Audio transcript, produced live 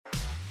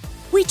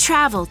We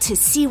travel to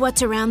see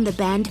what's around the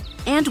bend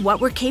and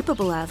what we're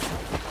capable of.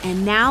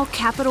 And now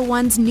Capital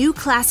One's new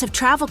class of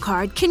travel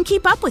card can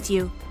keep up with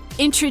you.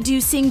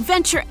 Introducing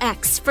Venture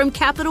X from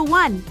Capital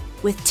One.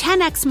 With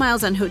 10x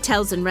miles on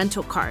hotels and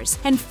rental cars,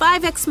 and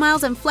 5x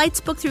miles on flights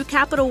booked through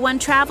Capital One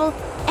Travel,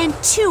 and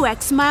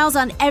 2x miles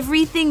on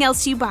everything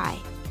else you buy.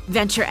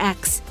 Venture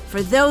X,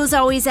 for those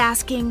always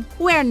asking,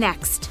 where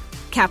next?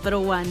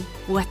 Capital One,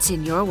 what's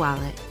in your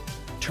wallet?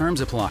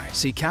 Terms apply.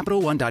 See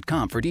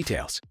CapitalOne.com for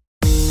details.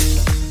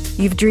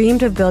 You've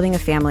dreamed of building a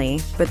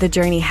family, but the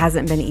journey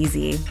hasn't been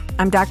easy.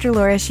 I'm Dr.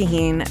 Laura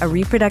Shaheen, a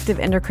reproductive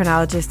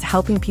endocrinologist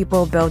helping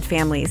people build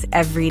families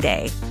every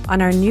day. On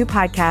our new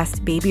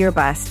podcast, Baby or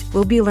Bust,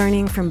 we'll be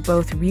learning from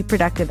both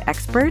reproductive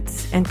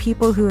experts and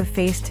people who have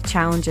faced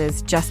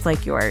challenges just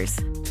like yours.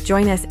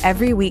 Join us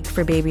every week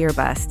for Baby or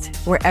Bust,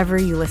 wherever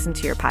you listen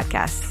to your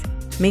podcasts.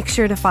 Make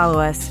sure to follow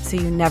us so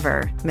you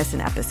never miss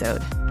an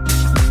episode.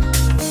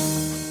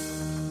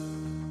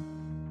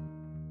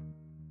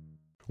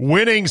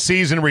 Winning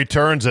season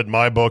returns at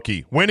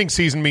MyBookie. Winning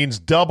season means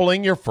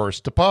doubling your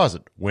first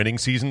deposit. Winning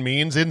season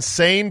means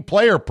insane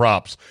player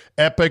props,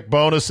 epic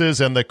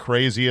bonuses, and the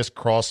craziest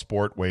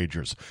cross-sport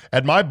wagers.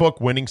 At MyBook,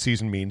 winning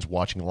season means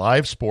watching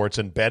live sports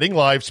and betting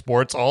live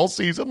sports all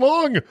season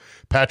long.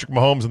 Patrick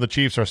Mahomes and the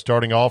Chiefs are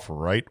starting off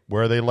right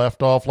where they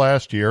left off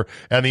last year,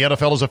 and the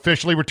NFL is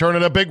officially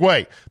returning in a big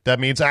way.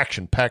 That means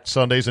action-packed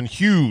Sundays and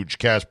huge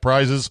cash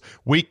prizes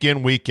week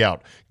in, week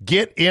out.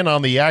 Get in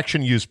on the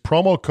action. Use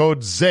promo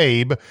code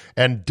ZABE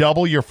and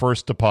double your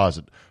first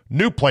deposit.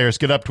 New players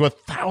get up to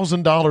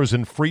 $1,000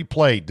 in free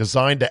play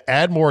designed to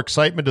add more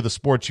excitement to the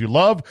sports you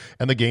love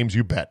and the games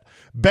you bet.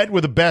 Bet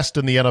with the best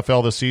in the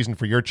NFL this season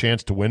for your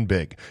chance to win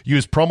big.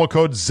 Use promo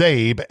code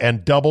ZABE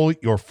and double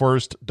your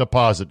first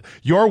deposit.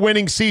 Your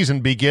winning season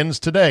begins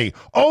today,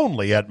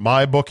 only at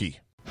MyBookie.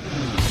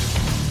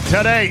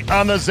 Today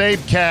on the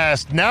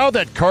Zabecast, now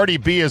that Cardi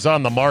B is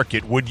on the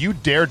market, would you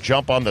dare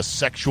jump on the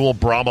sexual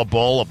Brahma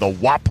bull of the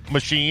WAP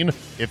machine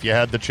if you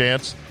had the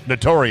chance?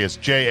 Notorious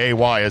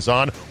J.A.Y. is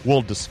on.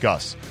 We'll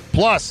discuss.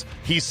 Plus,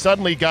 he's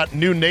suddenly got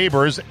new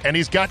neighbors and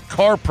he's got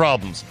car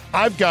problems.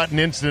 I've got an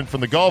incident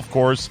from the golf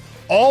course.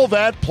 All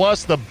that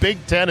plus the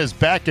Big Ten is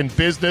back in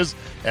business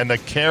and the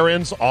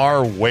Karens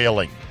are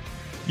wailing.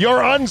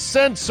 Your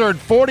uncensored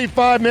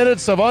 45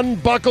 minutes of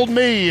Unbuckled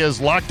Me is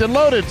locked and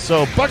loaded,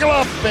 so buckle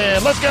up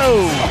and let's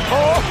go.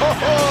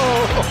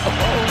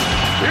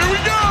 Here we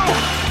go.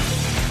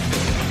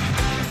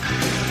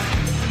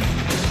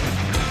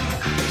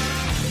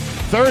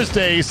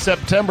 Thursday,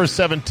 September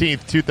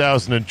 17th,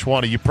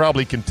 2020. You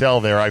probably can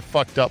tell there I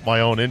fucked up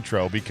my own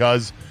intro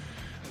because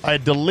I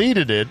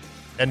deleted it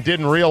and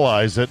didn't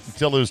realize it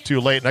until it was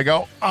too late. And I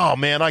go, oh,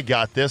 man, I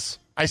got this.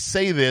 I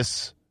say the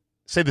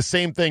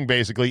same thing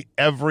basically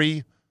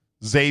every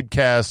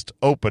Zabecast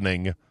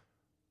opening.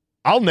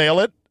 I'll nail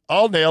it.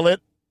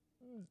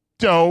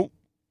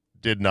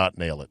 Did not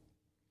nail it.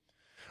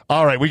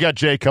 All right, we got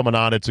Jay coming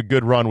on. It's a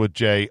good run with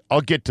Jay.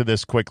 I'll get to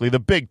this quickly. The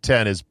Big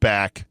Ten is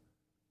back.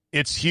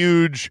 It's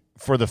huge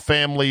for the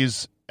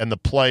families and the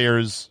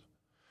players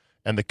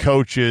and the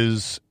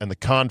coaches and the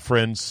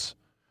conference.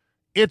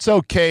 It's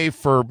okay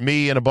for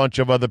me and a bunch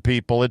of other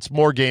people. It's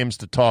more games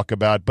to talk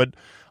about, but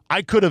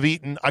I could have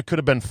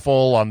been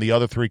full on the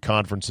other three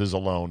conferences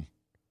alone.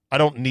 I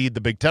don't need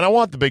the Big Ten. I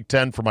want the Big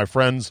Ten for my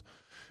friends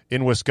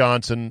in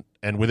Wisconsin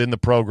and within the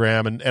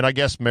program, and I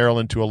guess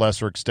Maryland to a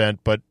lesser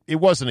extent, but it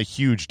wasn't a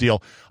huge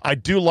deal. I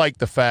do like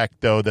the fact,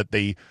 though, that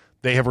they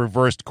have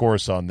reversed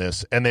course on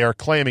this, and they are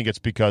claiming it's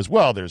because,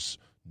 well, there's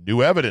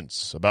new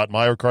evidence about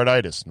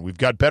myocarditis, and we've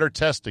got better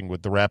testing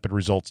with the rapid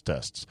results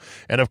tests.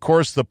 And, of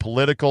course, the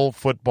political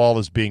football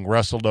is being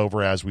wrestled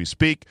over as we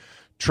speak.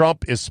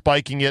 Trump is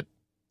spiking it,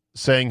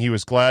 saying he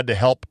was glad to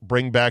help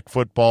bring back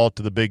football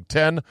to the Big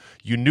Ten.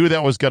 You knew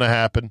that was going to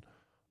happen.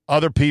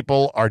 Other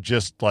people are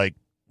just like,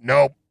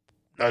 nope,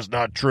 that's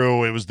not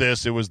true. It was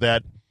this, it was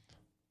that.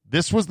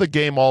 This was the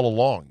game all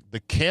along. The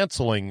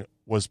canceling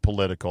was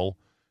political,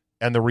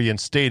 and the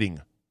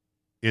reinstating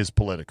is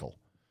political.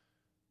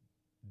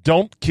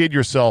 Don't kid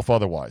yourself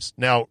otherwise.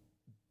 Now,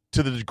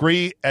 to the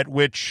degree at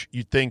which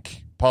you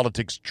think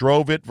politics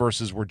drove it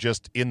versus were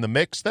just in the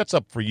mix, that's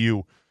up for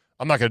you.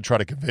 I'm not going to try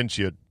to convince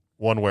you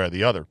one way or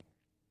the other.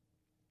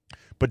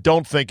 But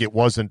don't think it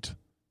wasn't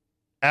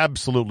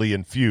absolutely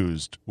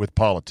infused with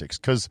politics,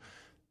 because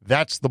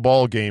that's the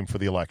ball game for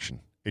the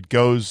election. It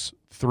goes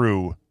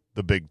through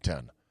the Big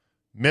Ten.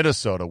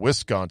 Minnesota,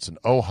 Wisconsin,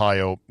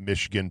 Ohio,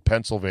 Michigan,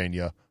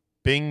 Pennsylvania,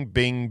 bing,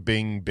 bing,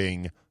 bing,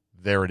 bing.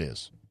 There it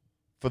is,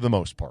 for the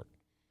most part.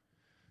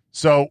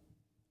 So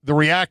the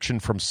reaction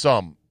from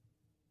some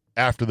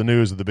after the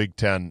news of the Big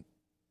Ten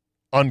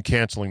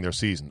uncanceling their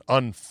season,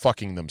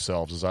 unfucking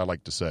themselves, as I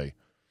like to say,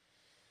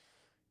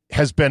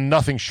 has been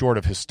nothing short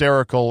of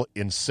hysterical,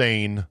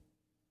 insane,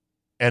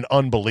 and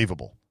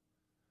unbelievable.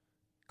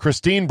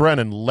 Christine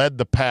Brennan led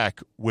the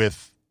pack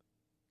with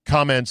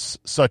comments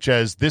such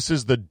as, "This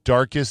is the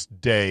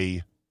darkest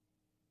day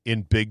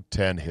in Big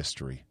Ten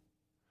history."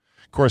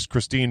 Of course,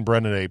 Christine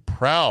Brennan, a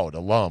proud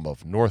alum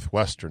of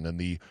Northwestern and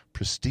the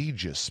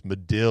prestigious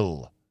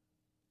Medill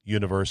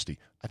University.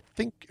 I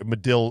think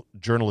Medill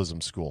Journalism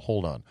School.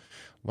 Hold on.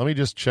 Let me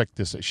just check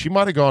this. She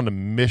might have gone to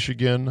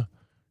Michigan.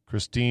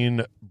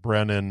 Christine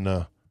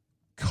Brennan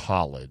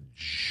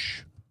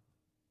College.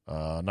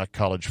 Not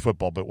college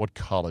football, but what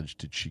college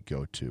did she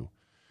go to?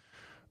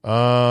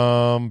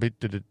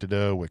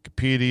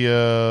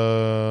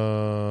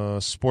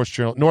 Wikipedia, Sports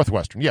Journal,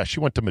 Northwestern. Yeah, she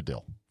went to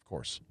Medill, of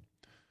course.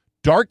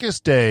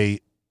 Darkest day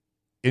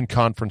in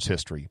conference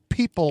history.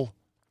 People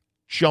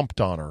jumped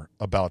on her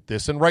about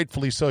this, and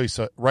rightfully so,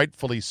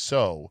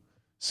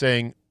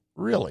 saying,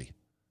 really?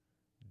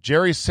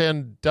 Jerry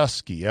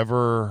Sandusky,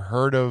 ever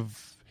heard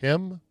of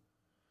him?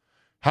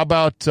 How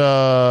about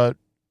the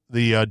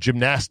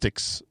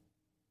gymnastics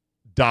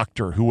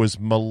doctor who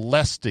was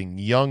molesting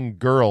young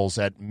girls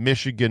at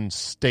Michigan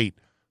State?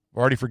 I've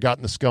already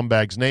forgotten the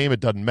scumbag's name. It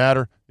doesn't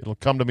matter. It'll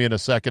come to me in a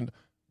second.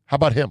 How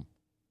about him?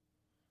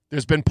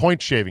 There's been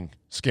point-shaving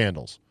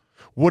scandals.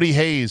 Woody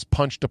Hayes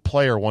punched a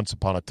player once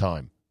upon a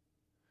time.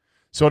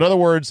 So, in other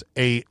words,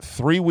 a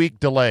 3-week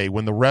delay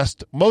when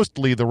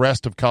mostly the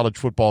rest of college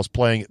football is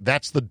playing,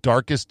 that's the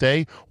darkest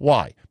day.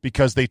 Why?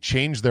 Because they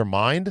changed their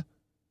mind?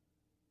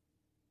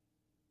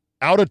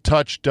 Out of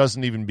touch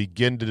doesn't even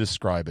begin to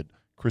describe it.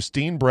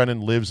 Christine Brennan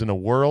lives in a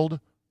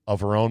world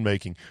of her own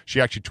making. She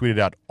actually tweeted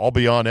out, I'll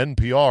be on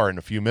NPR in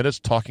a few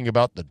minutes talking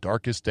about the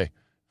darkest day.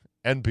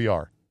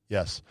 NPR,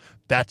 yes.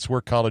 That's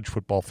where college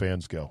football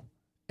fans go.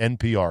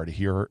 NPR to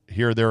hear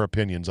their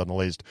opinions on the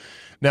latest.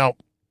 Now,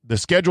 the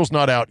schedule's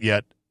not out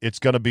yet. It's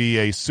going to be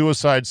a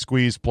suicide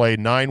squeeze play,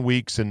 9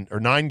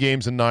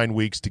 games in 9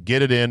 weeks to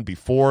get it in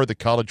before the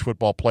College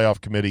Football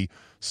Playoff Committee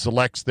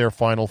selects their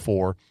Final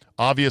Four.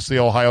 Obviously,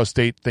 Ohio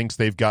State thinks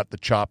they've got the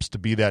chops to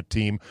be that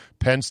team.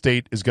 Penn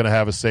State is going to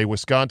have a say.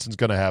 Wisconsin's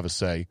going to have a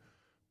say.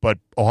 But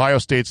Ohio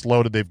State's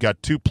loaded. They've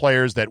got 2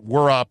 players that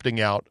were opting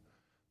out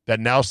that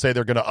now say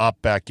they're going to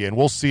opt back in.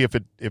 We'll see if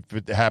it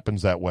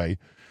happens that way.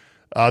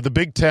 The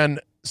Big Ten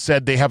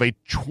said they have a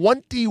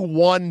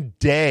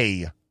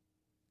 21-day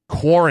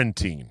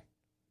quarantine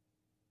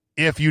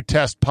if you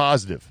test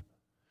positive,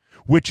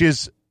 which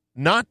is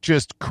not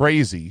just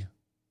crazy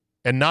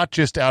and not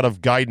just out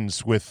of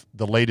guidance with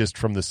the latest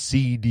from the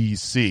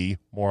CDC,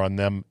 more on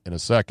them in a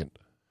second,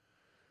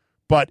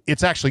 but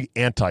it's actually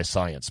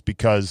anti-science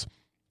because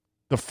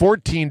the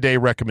 14-day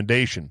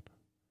recommendation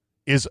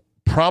is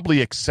probably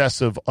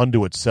excessive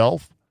unto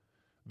itself.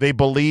 They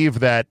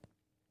believe that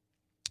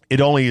it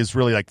only is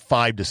really like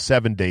 5 to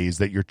 7 days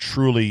that you're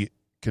truly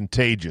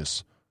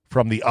contagious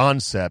from the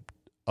onset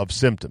of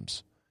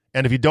symptoms.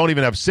 And if you don't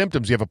even have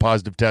symptoms, you have a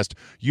positive test,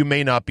 you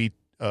may not be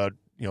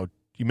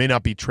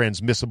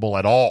transmissible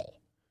at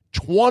all.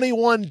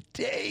 21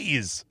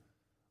 days.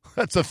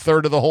 That's a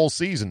third of the whole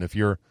season if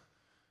you're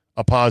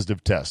a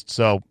positive test.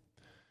 So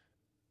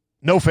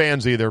no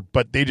fans either,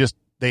 but they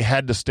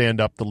had to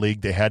stand up the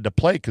league. They had to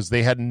play because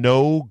they had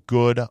no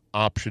good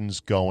options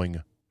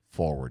going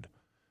forward.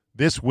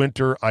 This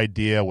winter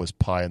idea was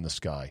pie in the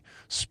sky.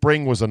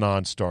 Spring was a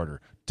non-starter.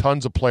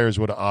 Tons of players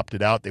would have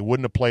opted out. They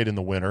wouldn't have played in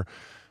the winter.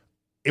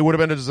 It would have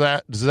been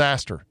a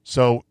disaster.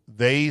 So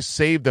they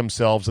saved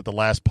themselves at the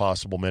last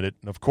possible minute.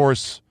 And, of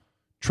course,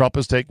 Trump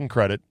has taken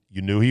credit.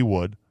 You knew he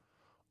would.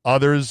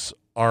 Others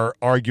are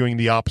arguing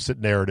the opposite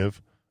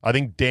narrative. I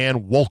think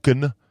Dan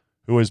Wolken,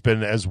 who has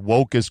been as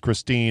woke as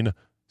Christine,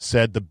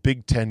 said the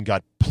Big Ten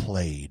got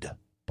played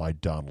by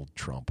Donald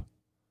Trump.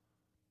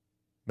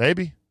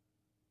 Maybe.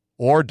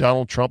 Or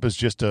Donald Trump is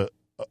just a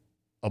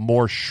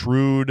more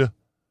shrewd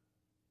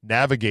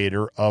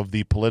navigator of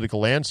the political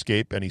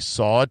landscape, and he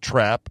saw a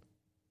trap,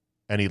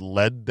 and he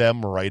led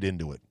them right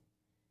into it.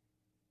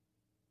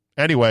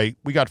 Anyway,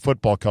 we got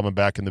football coming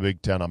back in the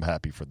Big Ten. I'm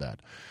happy for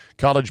that.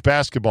 College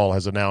basketball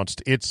has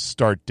announced its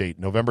start date,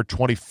 November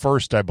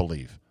 21st, I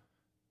believe.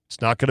 It's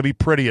not going to be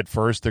pretty at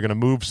first. They're going to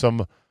move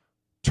some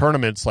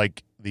tournaments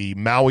like the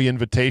Maui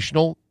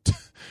Invitational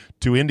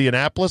to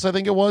Indianapolis, I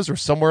think it was, or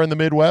somewhere in the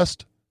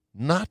Midwest.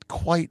 Not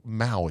quite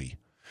Maui.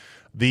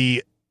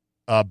 The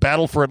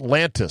Battle for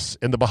Atlantis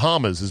in the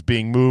Bahamas is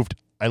being moved.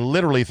 I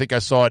literally think I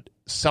saw it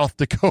South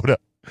Dakota.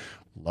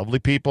 Lovely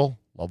people,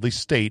 lovely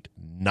state,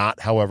 not,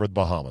 however, the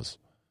Bahamas.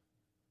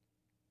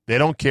 They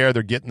don't care.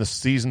 They're getting the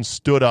season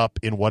stood up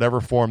in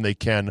whatever form they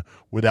can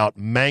without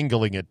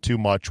mangling it too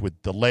much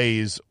with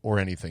delays or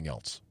anything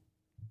else.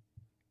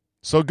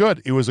 So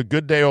good. It was a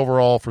good day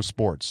overall for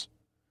sports.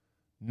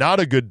 Not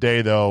a good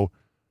day, though,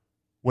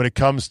 when it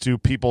comes to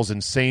people's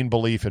insane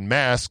belief in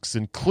masks,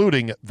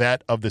 including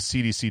that of the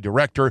CDC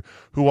director,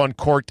 who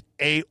uncorked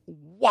a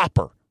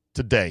whopper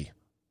today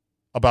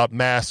about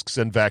masks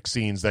and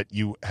vaccines that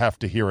you have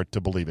to hear it to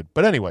believe it.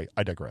 But anyway,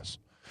 I digress.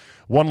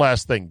 One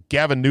last thing.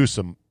 Gavin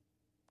Newsom,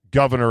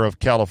 governor of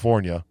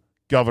California,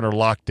 governor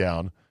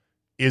lockdown,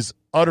 is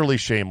utterly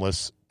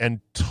shameless and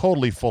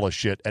totally full of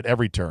shit at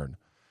every turn.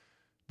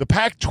 The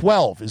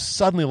Pac-12 is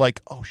suddenly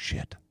like, oh,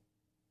 shit,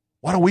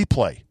 why don't we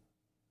play?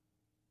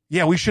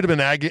 Yeah, we should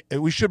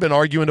have been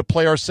arguing to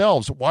play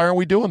ourselves. Why aren't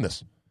we doing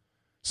this?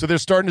 So they're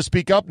starting to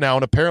speak up now,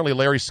 and apparently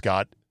Larry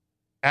Scott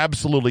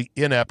absolutely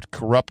inept,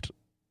 corrupt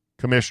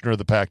commissioner of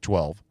the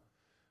Pac-12.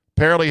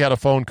 Apparently had a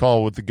phone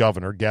call with the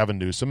governor, Gavin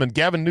Newsom, and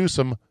Gavin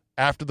Newsom,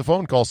 after the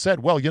phone call,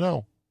 said,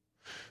 well,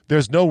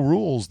 there's no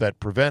rules that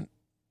prevent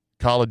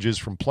colleges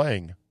from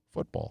playing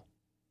football.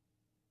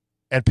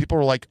 And people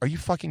were like, are you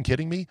fucking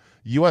kidding me?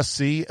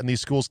 USC and these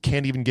schools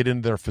can't even get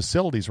into their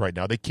facilities right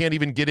now. They can't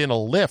even get in a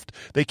lift.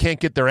 They can't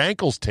get their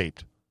ankles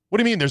taped. What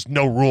do you mean there's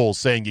no rules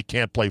saying you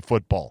can't play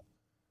football?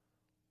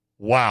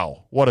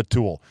 Wow, what a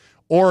tool.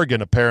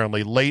 Oregon,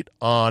 apparently, late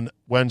on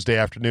Wednesday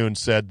afternoon,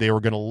 said they were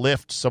going to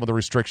lift some of the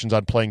restrictions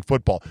on playing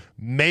football.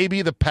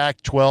 Maybe the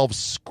Pac-12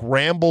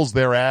 scrambles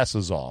their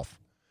asses off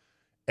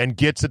and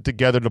gets it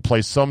together to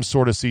play some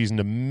sort of season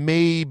to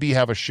maybe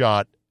have a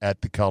shot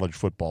at the college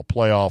football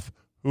playoff.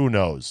 Who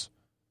knows?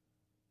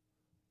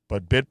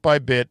 But bit by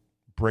bit,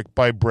 brick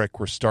by brick,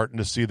 we're starting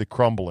to see the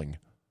crumbling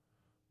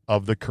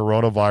of the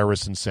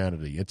coronavirus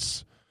insanity.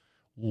 It's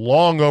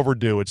long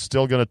overdue. It's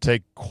still going to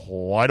take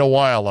quite a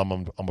while,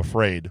 I'm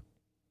afraid.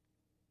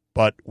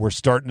 But we're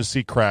starting to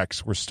see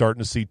cracks. We're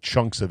starting to see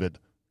chunks of it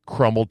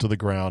crumble to the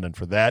ground. And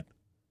for that,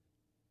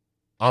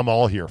 I'm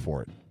all here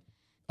for it.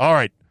 All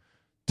right.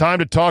 Time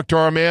to talk to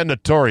our man,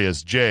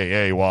 Notorious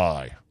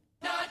J.A.Y.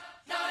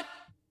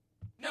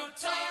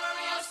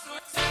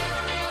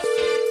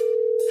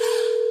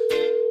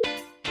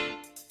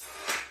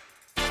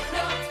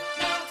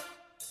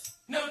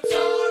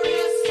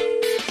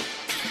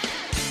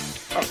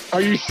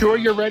 Are you sure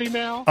you're ready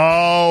now?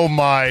 Oh,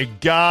 my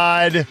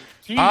God.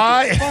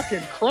 Jesus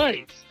fucking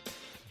Christ.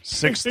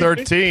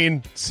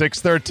 6:13.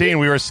 6:13.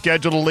 We were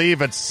scheduled to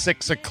leave at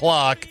 6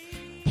 o'clock.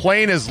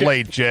 Plane is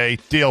late, Jay.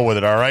 Deal with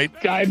it, all right?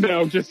 I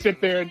know. Just sit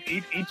there and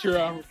eat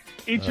your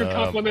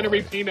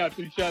complimentary peanuts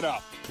and shut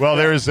up. Well,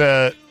 there's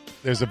a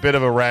bit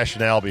of a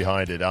rationale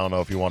behind it. I don't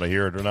know if you want to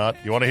hear it or not.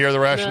 You want to hear the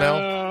rationale?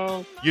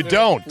 No. You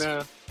don't?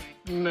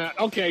 No.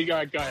 Okay, go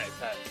ahead.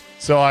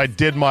 So I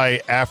did my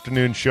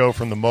afternoon show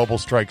from the Mobile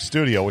Strike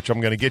studio, which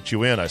I'm going to get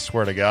you in, I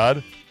swear to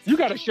God. You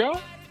got a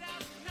show?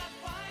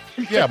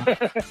 Yeah.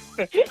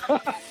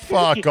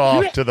 Fuck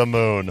off to the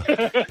moon.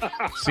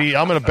 See,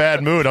 I'm in a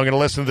bad mood. I'm going to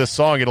listen to this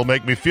song. It'll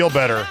make me feel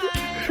better.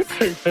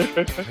 But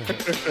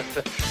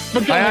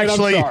go ahead, I'm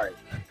sorry.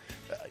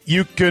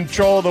 You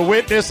control the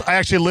witness. I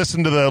actually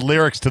listened to the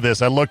lyrics to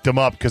this. I looked them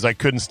up because I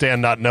couldn't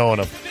stand not knowing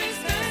them.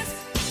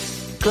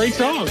 Great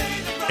song.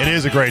 It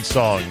is a great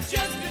song.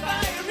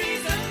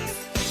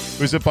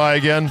 Who's it by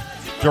again?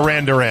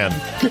 Duran Duran.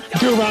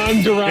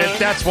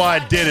 That's why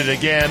I did it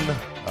again.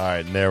 All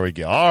right, and there we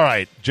go. All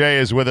right, Jay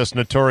is with us,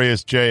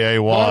 Notorious J.A.Y.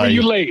 Why were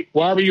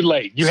you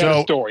late? You had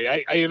a story.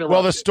 I interrupted.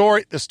 Well,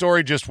 the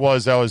story just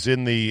was I was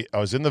in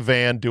the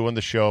van doing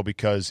the show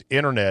because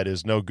internet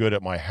is no good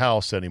at my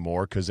house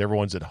anymore because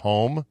everyone's at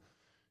home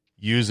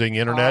using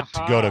internet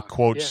to go to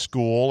quote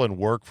school and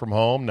work from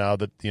home. Now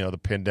that the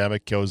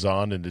pandemic goes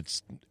on and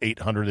it's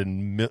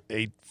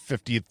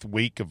 850th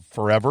week of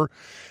forever.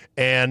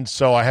 And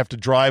so I have to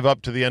drive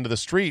up to the end of the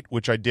street,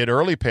 which I did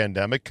early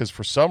pandemic because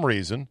for some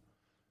reason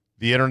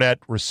the internet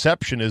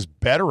reception is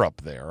better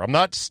up there. I'm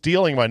not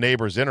stealing my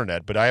neighbor's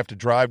internet, but I have to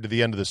drive to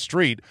the end of the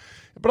street.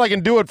 But I can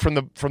do it from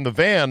the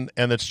van,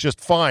 and it's just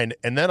fine.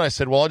 And then I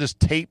said, well, I'll just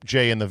tape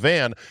Jay in the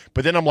van.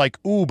 But then I'm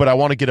like, ooh, but I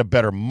want to get a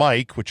better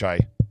mic, which I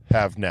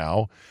have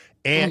now,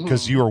 and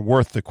because you are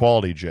worth the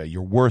quality, Jay.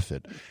 You're worth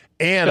it.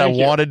 And I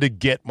wanted to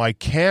get my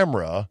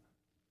camera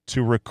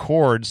to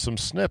record some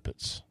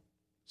snippets.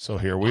 So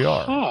here we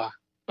are.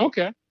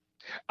 Okay.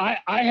 I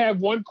have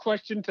one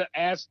question to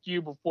ask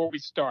you before we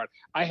start.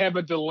 I have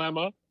a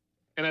dilemma,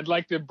 and I'd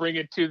like to bring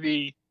it to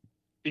the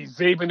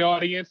Zabin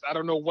audience. I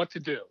don't know what to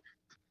do.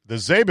 The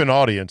Zabin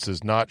audience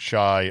is not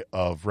shy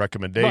of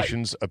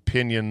recommendations,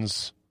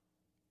 opinions,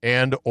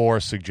 and or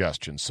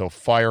suggestions. So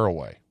fire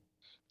away.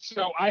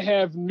 So I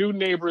have new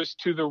neighbors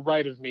to the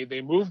right of me.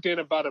 They moved in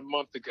about a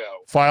month ago.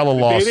 File a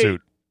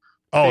lawsuit.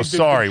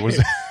 Sorry.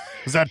 Was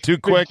that too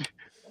quick?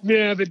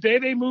 Yeah, the day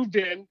they moved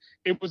in,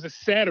 it was a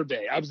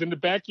Saturday. I was in the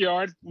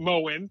backyard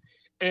mowing,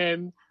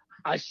 and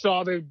I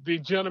saw the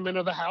gentleman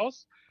of the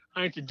house.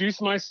 I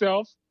introduced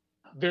myself.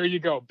 There you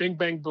go. Bing,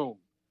 bang, boom.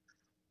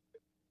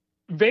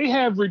 They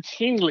have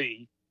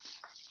routinely,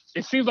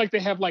 it seems like they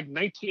have like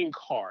 19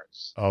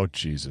 cars. Oh,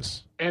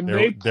 Jesus. And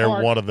they're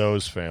one of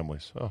those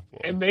families. Oh,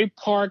 boy. And they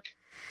park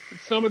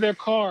some of their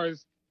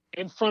cars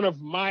in front of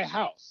my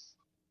house.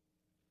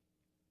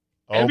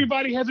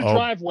 Everybody has a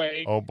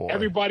driveway. Oh, boy.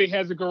 Everybody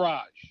has a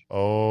garage.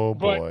 Oh,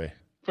 boy.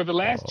 But for the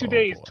last 2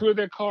 days, two of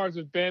their cars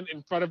have been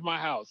in front of my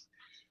house.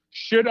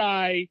 Should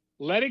I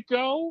let it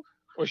go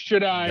or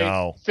should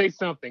I say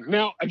something?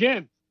 Now,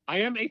 again,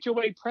 I am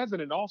HOA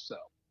president also.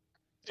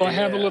 So I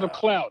have a little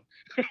clout.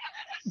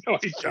 No, I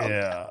don't.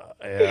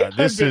 Yeah.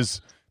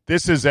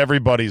 This is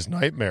everybody's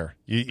nightmare.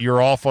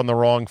 You're off on the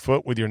wrong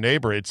foot with your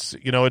neighbor. It's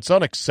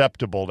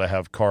unacceptable to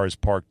have cars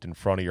parked in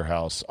front of your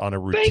house on a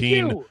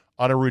routine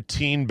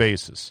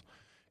basis.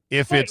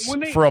 If it's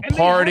for a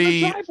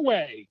party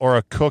or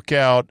a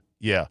cookout,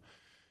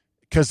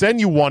 because then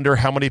you wonder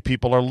how many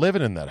people are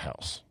living in that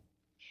house.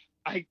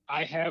 I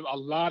have a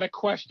lot of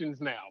questions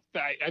now.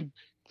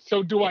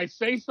 So do I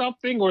say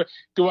something, or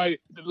do I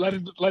let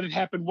it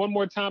happen one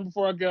more time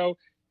before I go?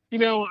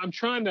 I'm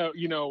trying to,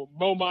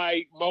 mow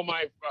my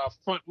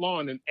front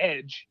lawn and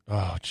edge,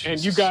 Oh, Jesus.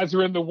 and you guys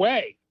are in the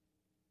way.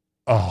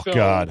 Oh, So,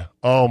 God.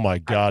 Oh, my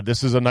God.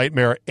 This is a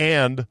nightmare.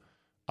 And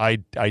I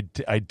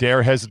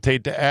dare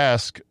hesitate to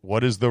ask,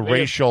 what is the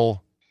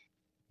racial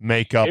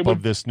makeup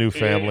of this new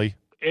family?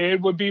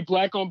 It would be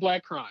black on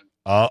black crime.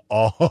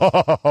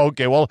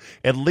 Okay. Well,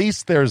 at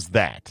least there's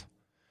that.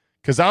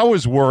 Because I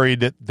was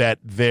worried that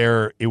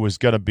it was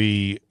going to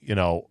be,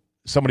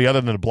 somebody other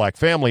than a black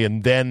family,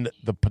 and then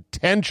the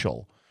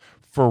potential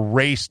for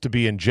race to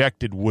be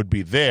injected would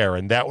be there,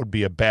 and that would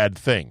be a bad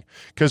thing.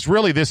 Because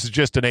really, this is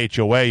just an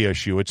HOA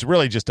issue. It's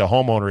really just a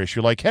homeowner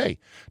issue. Like, hey,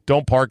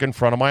 don't park in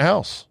front of my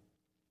house.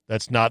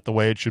 That's not the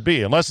way it should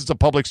be, unless it's a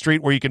public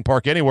street where you can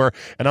park anywhere,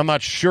 and I'm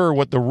not sure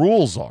what the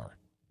rules are.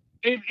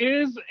 It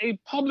is a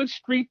public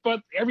street,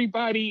 but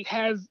everybody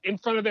has in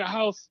front of their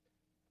house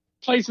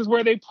places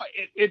where they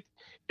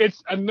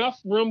it's enough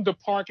room to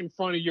park in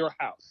front of your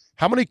house.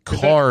 How many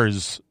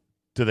cars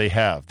do they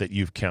have that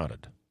you've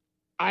counted?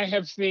 I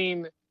have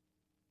seen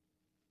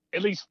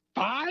at least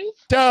 5.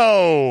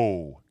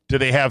 Oh, do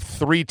they have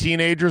 3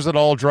 teenagers that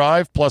all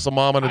drive, plus a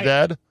mom and a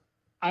dad?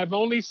 I've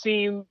only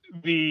seen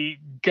the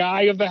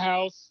guy of the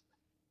house.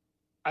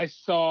 I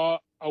saw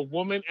a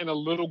woman and a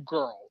little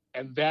girl,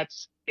 and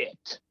that's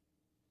it.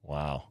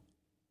 Wow.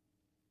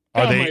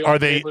 Are they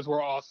neighbors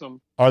were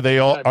awesome. Are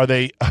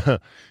they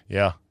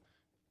yeah.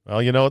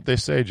 Well, you know what they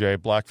say, Jay,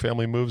 black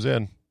family moves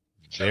in.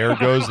 There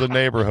goes the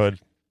neighborhood.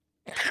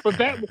 But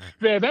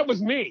that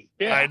was me.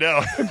 Yeah. I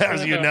know. That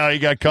was you. Now you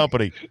got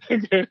company.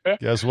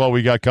 Guess what?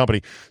 We got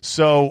company.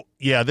 So,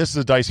 yeah, this is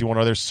a dicey one.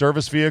 Are there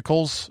service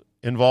vehicles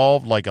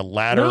involved, like a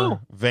ladder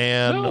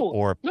van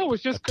or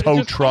it's just, a tow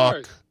just truck?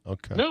 Cars.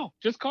 Okay. No,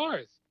 just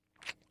cars.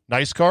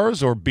 Nice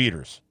cars or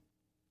beaters?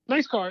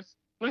 Nice cars.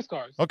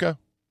 Okay.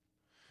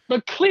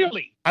 But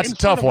clearly, that's a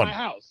tough one. My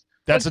house.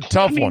 That's a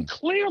tough one.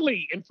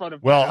 Clearly in front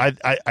of. Well, my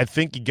house. I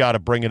think you got to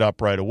bring it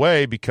up right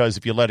away, because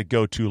if you let it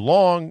go too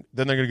long,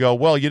 then they're going to go,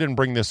 well, you didn't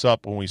bring this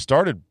up when we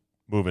started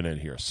moving in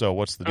here. So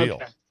what's the deal?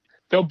 Okay.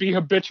 They'll be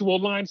habitual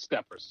line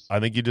steppers. I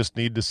think you just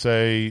need to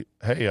say,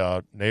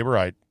 hey, neighbor,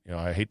 I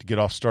hate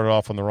to started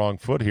off on the wrong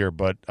foot here,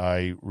 but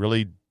I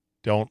really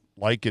don't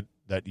like it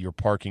that you're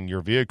parking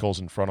your vehicles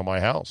in front of my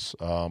house.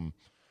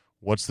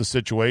 What's the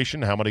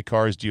situation? How many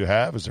cars do you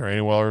have? Is there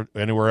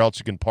anywhere else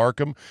you can park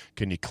them?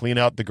 Can you clean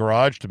out the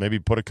garage to maybe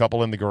put a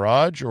couple in the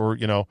garage? Or,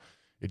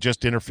 it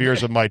just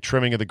interferes with my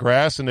trimming of the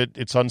grass, and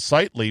it's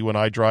unsightly when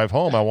I drive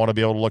home. I want to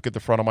be able to look at the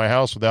front of my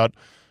house without,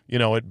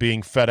 it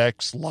being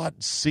FedEx Lot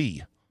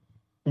C.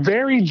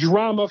 Very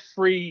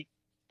drama-free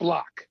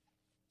block.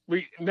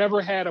 We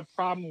never had a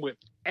problem with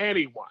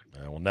anyone.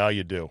 Well, now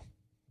you do.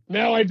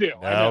 Now I do.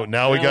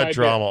 Now we got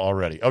drama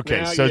already.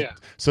 Okay,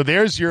 so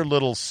there's your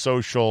little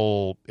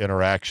social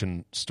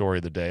interaction story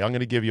of the day. I'm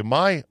going to give you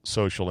my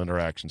social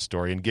interaction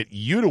story and get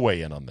you to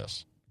weigh in on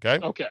this.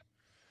 Okay? Okay.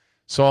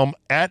 So I'm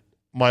at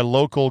my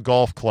local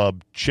golf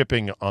club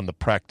chipping on the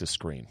practice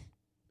green.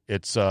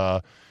 It's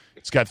got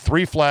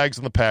 3 flags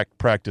on the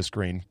practice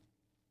green.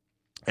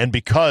 And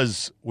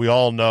because we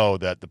all know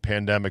that the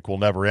pandemic will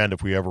never end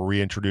if we ever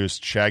reintroduce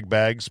shag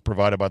bags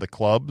provided by the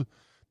club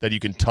that you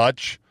can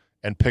touch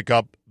and pick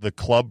up the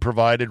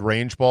club-provided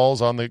range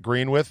balls on the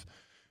green with.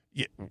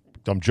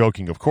 I'm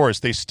joking, of course.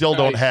 They still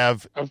don't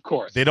have. Of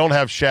course. They don't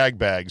have shag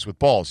bags with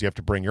balls. You have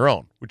to bring your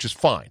own, which is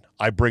fine.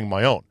 I bring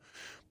my own.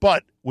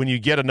 But when you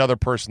get another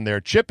person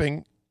there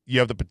chipping, you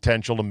have the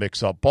potential to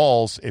mix up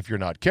balls if you're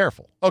not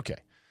careful. Okay.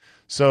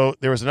 So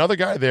there was another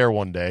guy there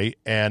one day,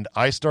 and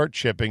I start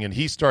chipping, and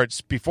he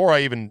starts, before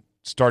I even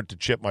start to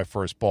chip my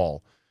first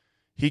ball,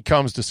 he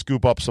comes to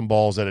scoop up some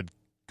balls that had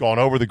gone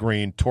over the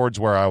green towards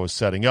where I was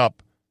setting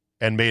up,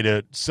 and made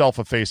a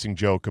self-effacing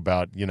joke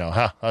about,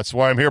 that's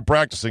why I'm here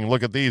practicing.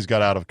 Look at these,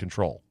 got out of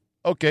control.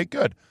 Okay,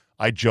 good.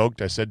 I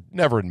joked. I said,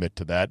 never admit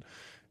to that.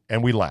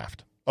 And we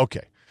laughed.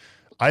 Okay.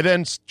 I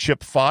then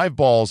chip 5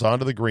 balls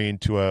onto the green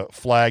to a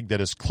flag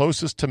that is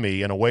closest to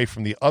me and away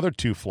from the other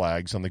 2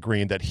 flags on the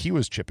green that he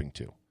was chipping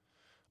to.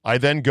 I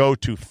then go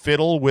to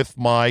fiddle with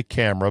my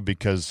camera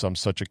because I'm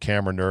such a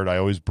camera nerd. I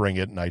always bring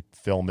it and I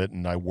film it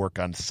and I work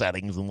on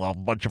settings and a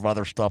bunch of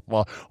other stuff.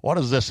 Well, what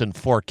does this in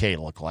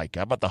 4K look like?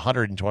 How about the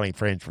 120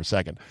 frames per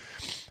second?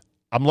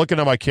 I'm looking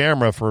at my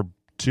camera for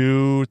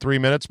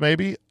 2-3 minutes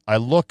maybe. I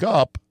look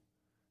up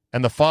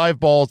and the 5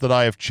 balls that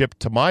I have chipped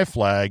to my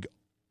flag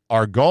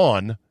are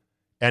gone,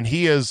 and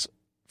he is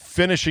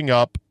finishing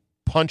up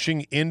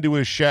punching into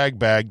his shag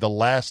bag the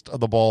last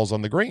of the balls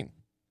on the green.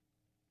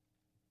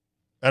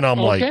 And I'm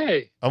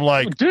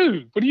like,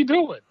 dude, what are you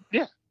doing?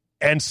 Yeah.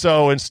 And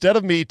so instead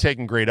of me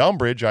taking great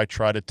umbrage, I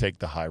try to take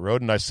the high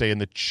road, and I say in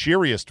the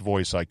cheeriest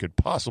voice I could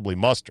possibly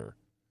muster,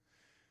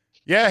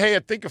 yeah, hey, I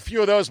think a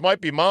few of those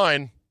might be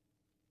mine.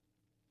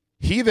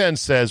 He then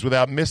says,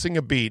 without missing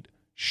a beat,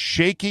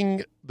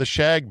 shaking the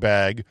shag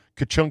bag,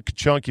 ka-chunk,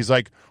 ka-chunk, he's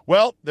like,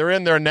 well, they're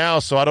in there now,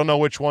 so I don't know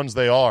which ones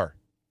they are.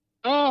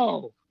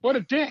 Oh, what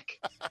a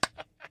dick.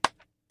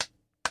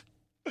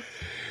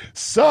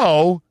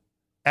 So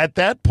At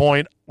that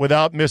point,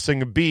 without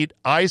missing a beat,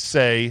 I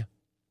say,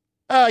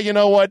 you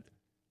know what?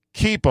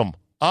 Keep them.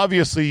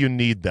 Obviously, you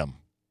need them.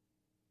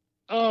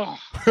 Oh.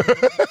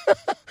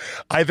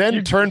 I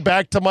then turn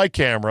back to my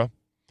camera,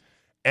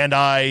 and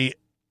I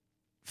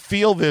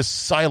feel this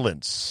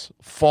silence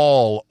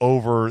fall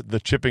over the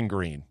chipping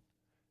green.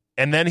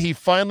 And then he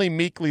finally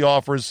meekly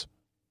offers,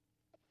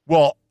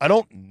 well, I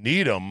don't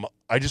need them.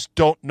 I just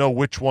don't know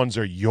which ones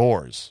are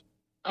yours.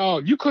 Oh,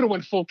 you could have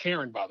went full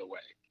Karen, by the way.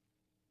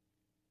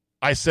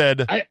 I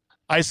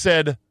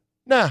said,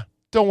 nah,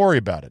 don't worry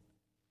about it.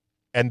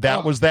 And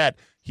that was that.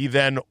 He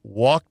then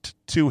walked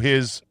to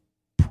his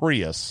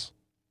Prius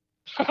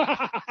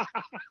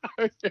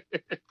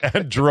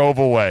and drove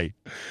away.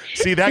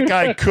 See, that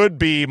guy could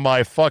be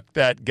my fuck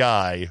that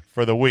guy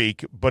for the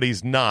week, but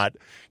he's not,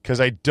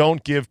 because I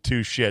don't give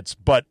two shits.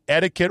 But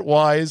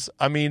etiquette-wise,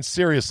 I mean,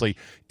 seriously,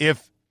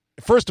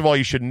 first of all,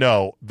 you should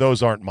know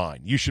those aren't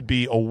mine. You should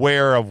be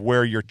aware of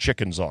where your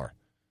chickens are.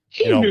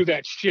 He knew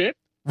that shit.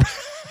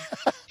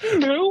 He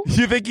knew.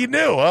 You think he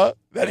knew, huh?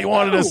 That he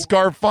wanted to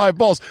scarf 5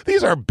 balls.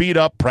 These are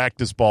beat-up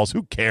practice balls.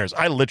 Who cares?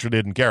 I literally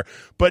didn't care.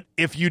 But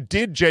if you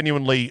did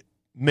genuinely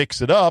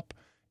mix it up,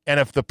 and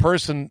if the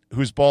person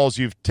whose balls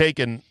you've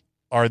taken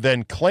are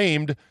then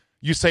claimed,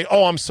 you say,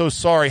 oh, I'm so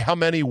sorry. How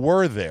many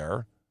were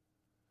there?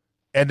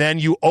 And then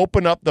you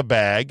open up the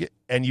bag,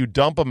 and you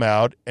dump them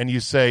out, and you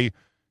say,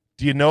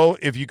 do you know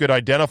if you could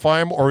identify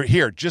them? Or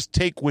here, just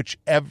take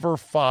whichever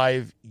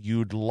 5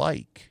 you'd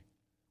like.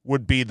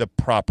 Would be the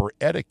proper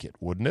etiquette,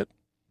 wouldn't it?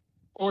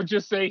 Or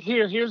just say,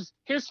 here's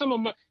some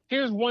of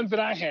here's ones that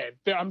I had.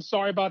 I'm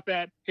sorry about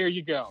that. Here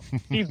you go.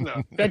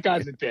 That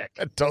guy's a dick.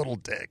 A total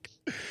dick.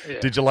 Yeah.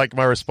 Did you like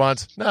my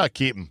response? No,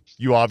 keep him.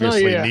 You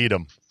obviously need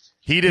them.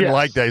 He didn't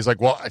like that. He's like,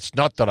 well, it's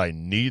not that I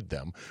need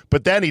them.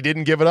 But then he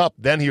didn't give it up.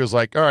 Then he was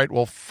like, all right,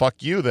 well,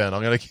 fuck you then.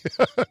 I'm gonna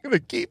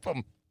keep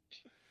him.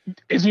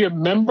 Is he a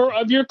member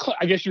of your club?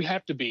 I guess you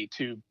have to be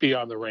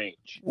on the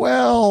range.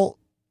 Well,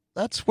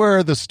 that's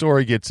where the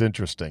story gets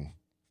interesting.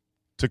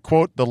 To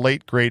quote the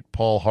late, great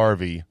Paul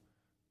Harvey,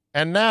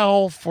 and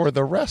now for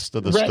the rest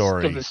of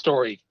the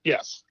story.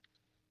 Yes.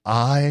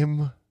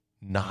 I'm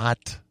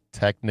not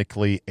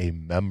technically a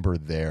member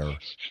there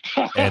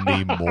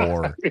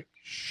anymore.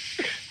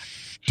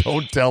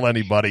 Don't tell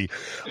anybody.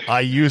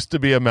 I used to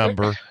be a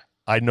member.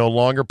 I no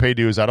longer pay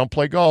dues. I don't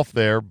play golf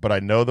there, but I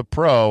know the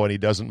pro, and he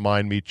doesn't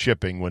mind me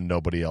chipping when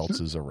nobody else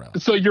is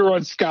around. So you're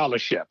on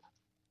scholarship.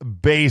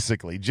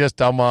 Basically,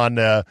 just I'm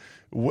on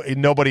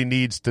nobody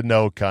needs to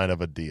know kind of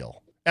a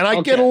deal. And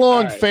I get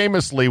along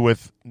famously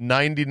with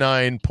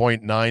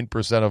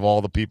 99.9% of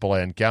all the people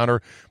I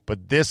encounter,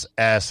 but this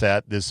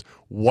asshat, this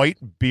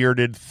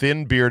white-bearded,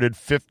 thin-bearded,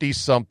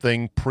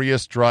 50-something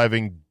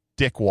Prius-driving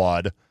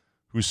dickwad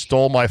who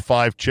stole my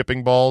 5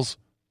 chipping balls,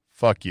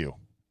 fuck you.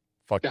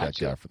 Fuck that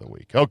guy for the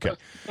week. Okay.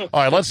 All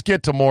right, let's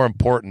get to more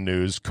important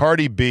news.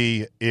 Cardi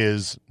B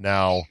is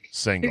now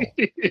single.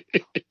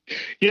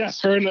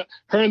 Yes, her and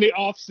the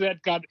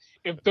Offset got.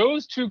 If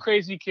those two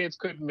crazy kids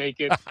couldn't make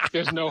it,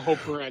 there's no hope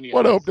for any of us.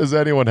 What hope does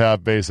anyone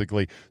have,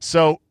 basically?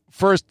 So,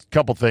 first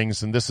couple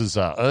things, and this is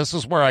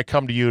where I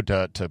come to you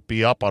to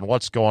be up on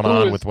what's going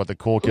on with what the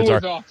cool kids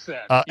are.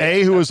 Offset?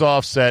 Who is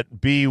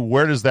Offset? B,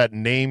 where does that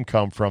name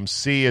come from?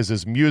 C, is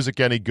his music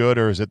any good,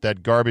 or is it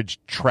that garbage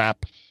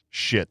trap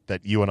shit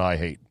that you and I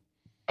hate?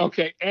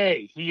 Okay,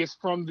 A, he is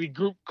from the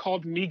group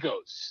called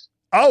Migos.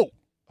 Oh,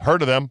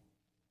 heard of them.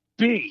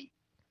 B,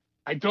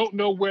 I don't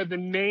know where the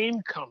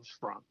name comes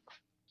from.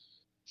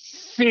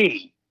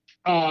 C,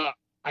 I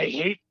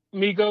hate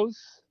Migos.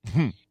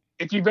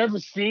 If you've ever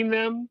seen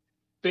them,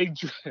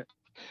 after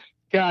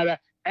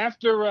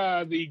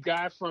the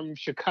guy from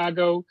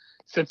Chicago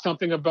said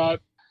something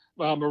about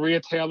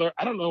Maria Taylor,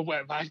 I don't know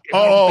if I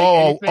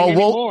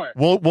anymore.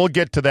 We'll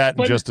get to that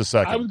in just a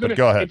second. But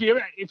go ahead.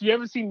 If you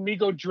ever seen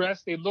Migo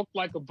dressed, they look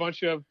like a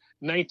bunch of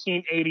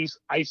 1980s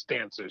ice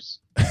dancers.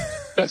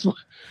 That's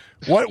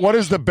what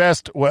is the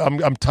best?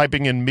 I'm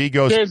typing in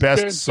Migos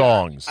best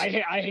songs.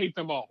 I hate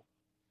them all.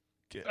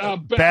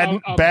 Bad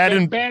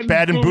and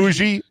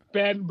Bougie.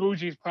 Bad and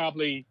Bougie is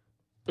probably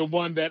the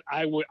one that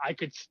I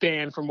could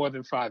stand for more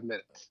than 5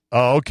 minutes.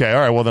 Oh, okay. All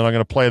right. Well, then I'm going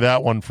to play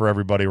that one for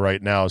everybody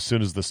right now as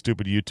soon as the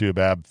stupid YouTube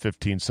ad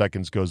 15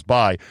 seconds goes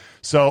by.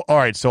 So, all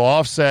right. So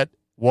Offset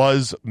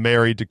was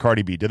married to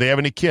Cardi B. Do they have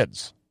any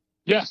kids?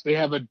 Yes, they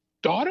have a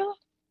daughter.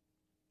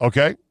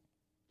 Okay.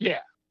 Yeah.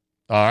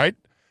 All right.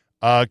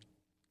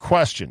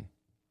 Question.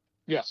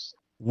 Yes.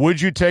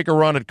 Would you take a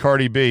run at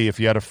Cardi B if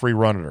you had a free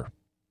run at her?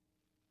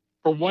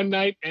 For one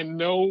night and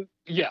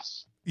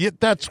yes. Yeah,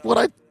 that's what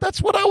I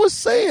was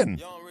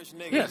saying.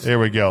 Yes. There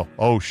we go.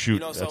 Oh, shoot.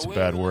 That's a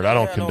bad word. I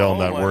don't condone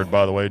that word,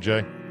 by the way,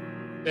 Jay.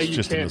 It's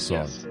just in the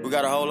song. Yes. We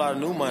got a whole lot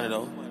of new money,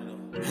 though.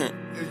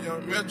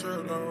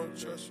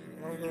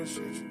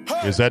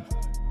 Is that...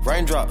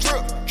 Raindrop,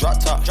 drop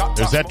top.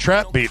 There's that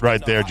trap beat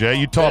right there, Jay.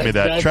 You taught me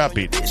that trap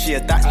beat. She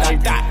a dot.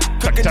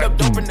 Cooking up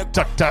dope in the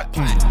tuck.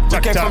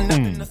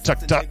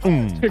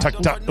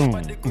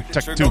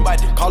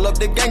 Call up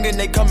the gang and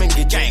they come and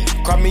get gang.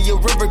 Cry me a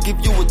river, give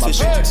you a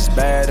tissue.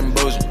 Bad and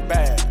bougie.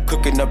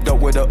 Cooking up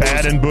dope with a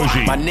Bad and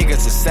bougie. My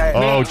niggas are sad.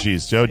 Oh,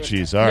 jeez. Oh,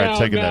 jeez. All right,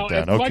 taking that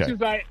down.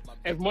 Okay.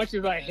 As much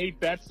as I hate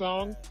that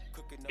song,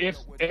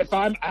 if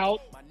I'm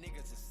out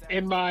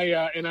in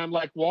my and I'm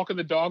like walking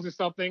the dogs or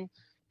something,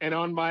 and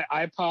on my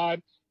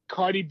iPod,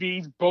 Cardi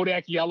B's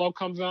Bodak Yellow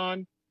comes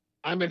on,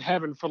 I'm in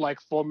heaven for like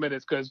 4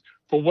 minutes because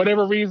for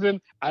whatever reason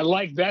I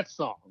like that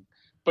song,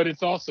 but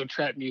it's also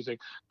trap music.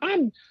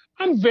 I'm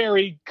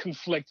very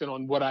conflicted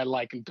on what I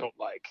like and don't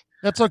like.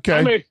 That's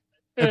okay.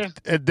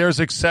 There's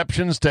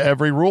exceptions to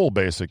every rule,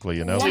 basically,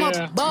 you know?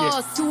 Yeah.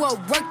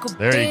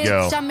 There you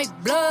go.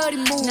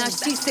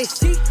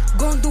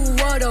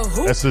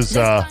 This is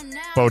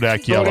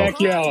Bodak Yellow. Bodak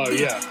Yellow,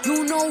 yeah.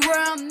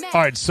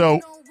 All right, so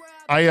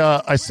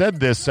I said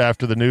this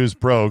after the news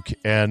broke,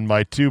 and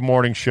my two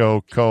morning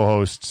show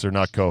co-hosts, or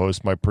not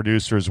co-hosts, my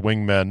producers,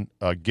 wingmen,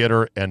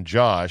 Gitter and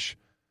Josh,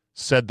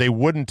 said they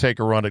wouldn't take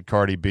a run at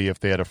Cardi B if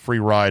they had a free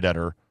ride at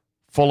her,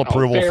 full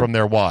approval from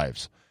their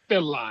wives. They're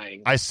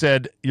lying. I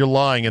said, you're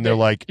lying, and they're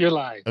like, you're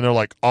lying. And they're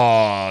like,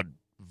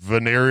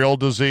 venereal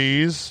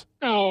disease?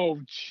 Oh,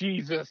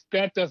 Jesus,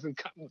 that doesn't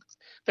come.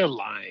 They're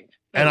lying.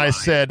 And I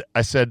said,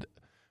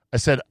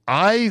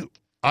 I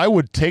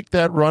would take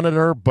that run at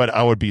her, but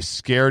I would be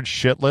scared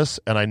shitless,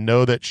 and I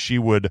know that she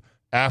would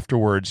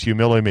afterwards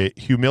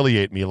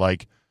humiliate me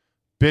like,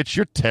 bitch,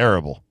 you're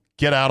terrible.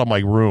 Get out of my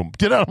room.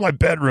 Get out of my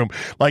bedroom.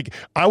 Like,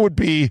 I would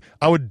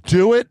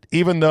do it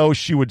even though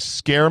she would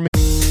scare me.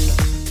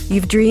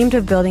 You've dreamed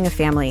of building a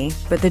family,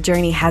 but the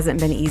journey hasn't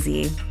been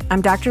easy.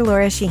 I'm Dr.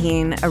 Laura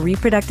Shaheen, a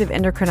reproductive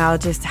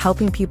endocrinologist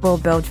helping people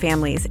build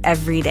families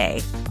every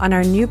day. On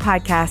our new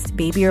podcast,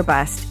 Baby or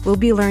Bust, we'll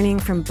be learning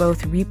from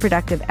both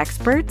reproductive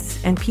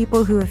experts and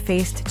people who have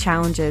faced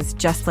challenges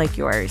just like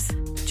yours.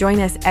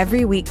 Join us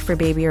every week for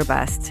Baby or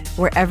Bust,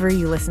 wherever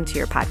you listen to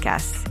your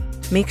podcasts.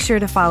 Make sure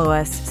to follow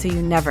us so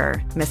you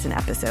never miss an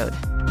episode.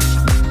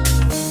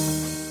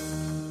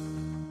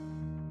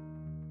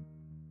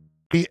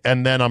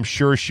 And then I'm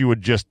sure she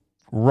would just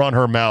run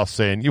her mouth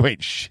saying, you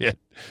ain't shit.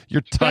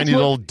 Your tiny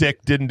little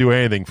dick didn't do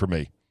anything for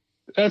me.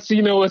 That's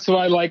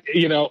why I like,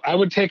 I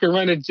would take a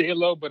run at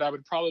J-Lo, but I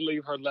would probably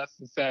leave her less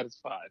than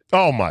satisfied.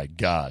 Oh, my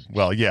God.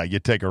 Well, yeah, you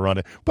take a run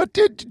at. But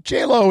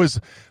J-Lo is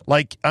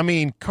like,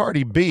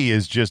 Cardi B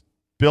is just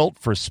built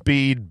for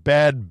speed,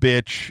 bad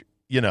bitch,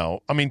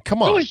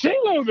 come on. Oh, it's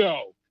J-Lo,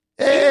 though.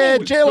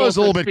 J-Lo's a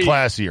little bit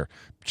classier.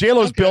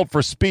 J-Lo's built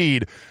for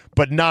speed,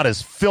 but not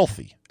as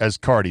filthy as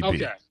Cardi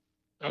B.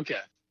 Okay.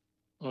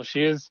 Well,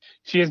 she is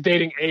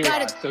dating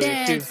A-Rod.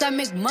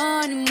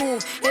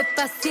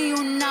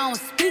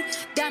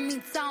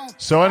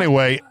 So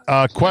anyway,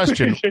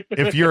 question: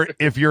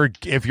 if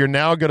you're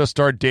now going to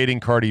start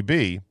dating Cardi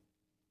B,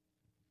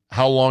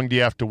 how long do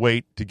you have to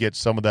wait to get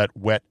some of that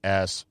wet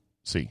ass?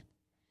 6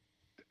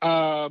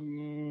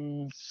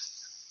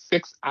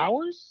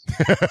 hours.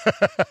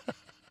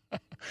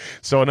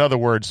 So in other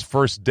words,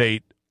 first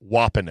date,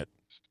 whopping it.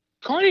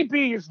 Cardi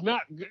B is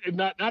not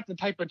the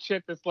type of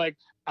chick that's like,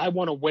 I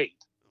want to wait.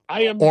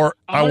 I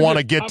want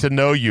to get to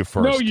know you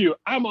first. Know you.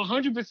 I'm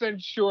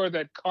 100% sure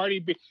that Cardi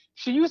B.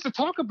 She used to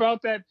talk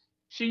about that.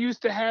 She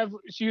used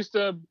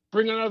to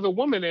bring another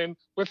woman in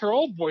with her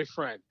old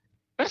boyfriend.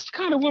 That's the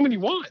kind of woman you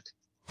want.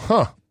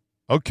 Huh.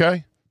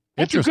 Okay.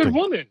 That's Interesting. a good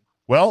woman.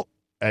 Well,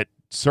 it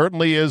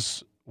certainly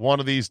is one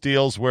of these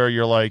deals where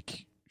you're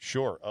like,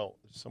 sure. Oh,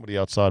 somebody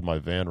outside my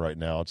van right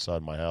now,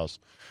 outside my house.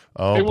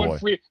 Oh, they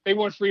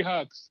want free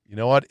hugs. You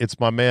know what? It's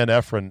my man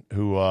Efren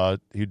who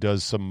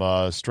does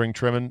some string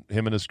trimming,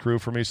 him and his crew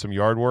for me, some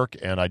yard work,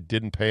 and I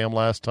didn't pay him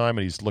last time,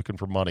 and he's looking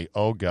for money.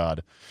 Oh,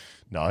 God.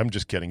 No, I'm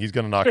just kidding. He's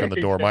going to knock on the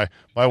door. My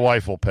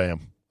wife will pay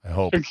him, I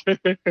hope.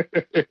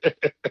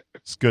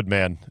 It's good,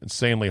 man.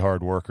 Insanely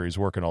hard worker. He's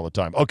working all the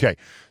time. Okay,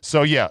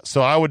 so yeah,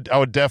 I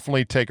would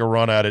definitely take a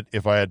run at it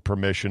if I had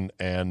permission,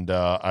 and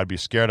I'd be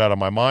scared out of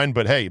my mind,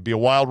 but hey, it'd be a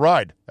wild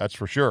ride. That's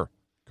for sure.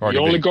 Cardi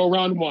you only B. go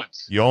around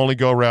once. You only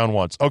go around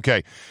once.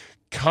 Okay.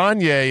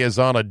 Kanye is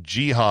on a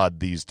jihad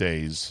these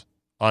days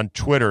on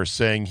Twitter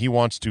saying he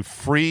wants to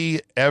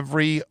free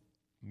every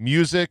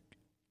music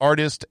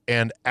artist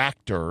and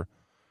actor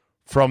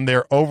from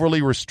their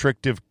overly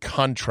restrictive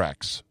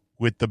contracts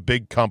with the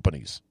big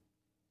companies.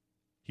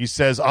 He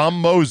says,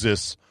 I'm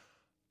Moses,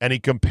 and he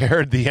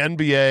compared the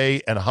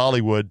NBA and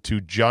Hollywood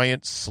to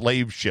giant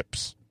slave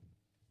ships.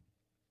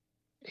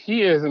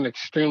 He is an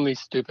extremely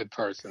stupid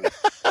person.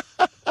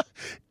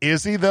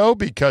 Is he, though?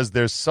 Because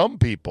there's some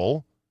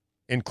people,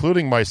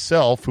 including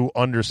myself, who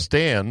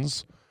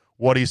understands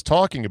what he's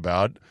talking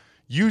about.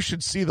 You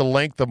should see the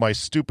length of my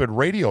stupid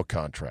radio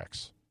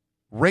contracts.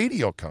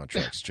 Radio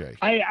contracts, Jay.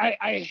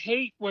 I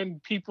hate when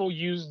people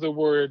use the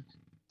word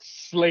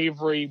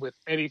slavery with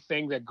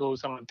anything that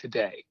goes on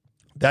today.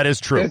 That is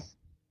true.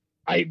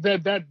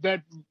 That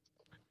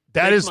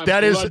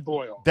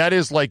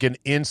is like an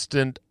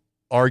instant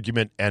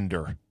argument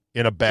ender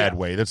in a bad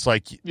way. That's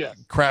like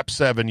crap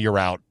 7, you're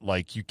out.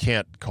 Like you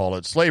can't call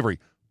it slavery.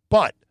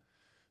 But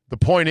the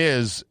point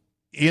is,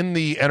 in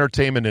the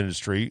entertainment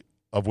industry,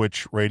 of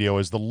which radio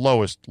is the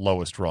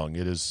lowest rung.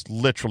 It is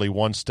literally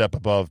one step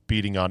above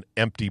beating on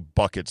empty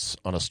buckets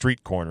on a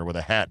street corner with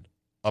a hat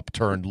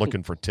upturned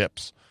looking for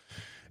tips.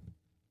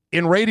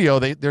 In radio,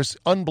 there's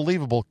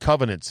unbelievable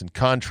covenants and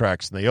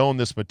contracts, and they own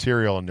this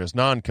material, and there's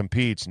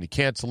non-competes, and you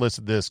can't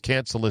solicit this,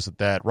 can't solicit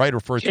that, right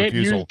of first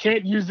refusal.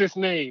 Can't use this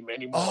name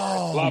anymore.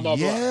 Oh, blah, blah,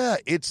 yeah.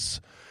 blah.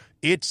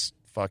 It's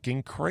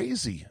fucking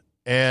crazy.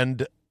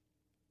 And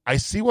I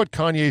see what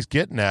Kanye's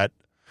getting at,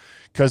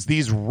 because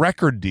these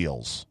record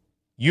deals,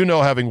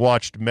 having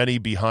watched many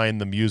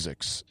behind the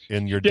musics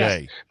in your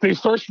day. The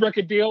first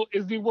record deal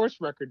is the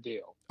worst record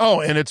deal. Oh,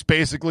 and it's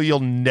basically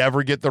you'll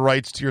never get the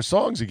rights to your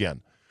songs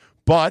again.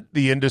 But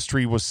the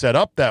industry was set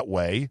up that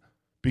way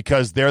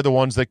because they're the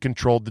ones that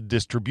controlled the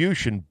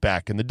distribution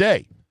back in the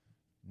day.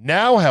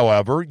 Now,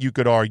 however, you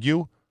could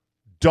argue,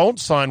 don't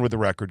sign with a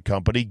record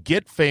company,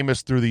 get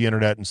famous through the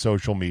internet and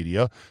social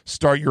media,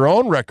 start your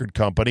own record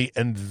company,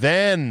 and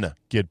then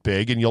get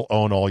big, and you'll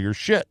own all your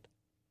shit.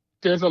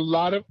 There's a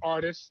lot of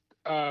artists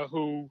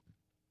who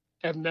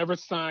have never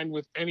signed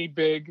with any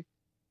big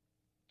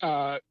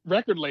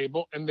record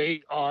label, and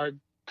they are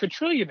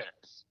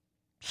quadrillionaires.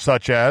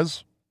 Such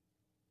as?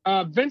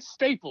 Vince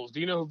Staples. Do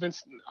you know who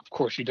Vince? Of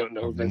course you don't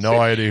know who Vince No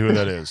Staples. idea who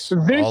that is.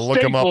 Vince I'll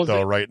look him up, Staples,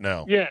 though, right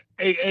now. Yeah,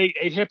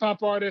 a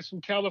hip-hop artist from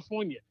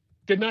California.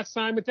 Did not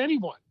sign with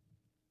anyone.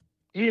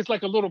 He is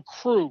like a little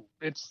crew.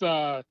 It's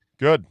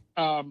good.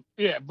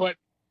 But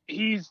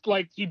he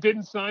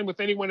didn't sign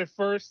with anyone at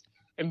first,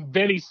 and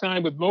then he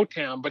signed with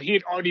Motown. But he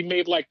had already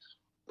made like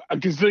 $1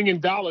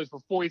 gazillion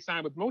before he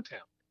signed with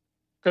Motown,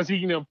 because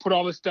he put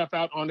all this stuff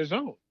out on his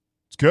own.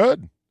 It's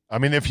good. I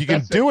mean, if you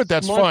can do it,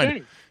 that's fine.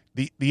 Thing.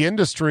 The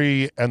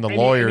industry and the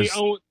lawyers,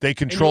 they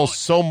control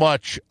so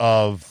much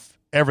of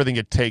everything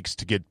it takes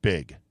to get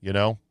big,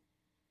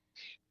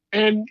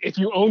 And if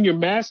you own your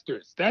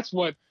masters, that's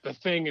what the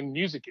thing in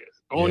music is.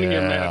 Owning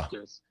your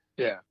masters.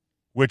 Yeah.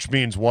 Which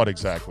means what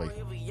exactly?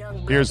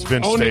 Here's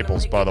Vince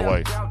Staples, by the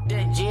way.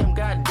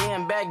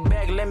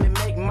 Let me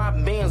make my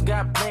bands.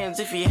 Got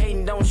plans. If you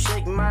hating, don't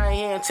shake my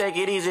hand. Take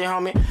it easy,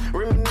 homie.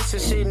 Reminiscing,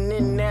 sitting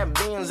in that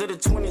Benz at a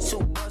 22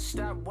 bus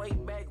stop way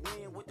back when.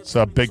 It's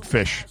a Big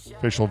Fish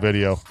official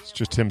video. It's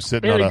just him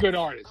sitting on a good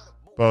artist.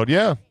 boat.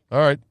 Yeah. All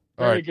right.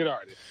 Very good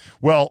artist.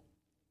 Well,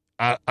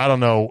 I don't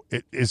know.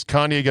 Is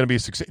Kanye going to be a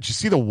success? Did you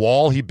see the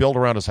wall he built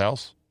around his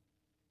house?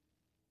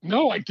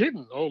 No, I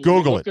didn't. Oh,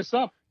 Google look it. This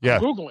up. Yeah,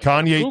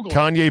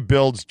 Kanye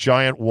builds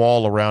giant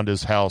wall around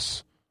his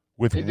house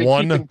with Is it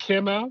one. keeping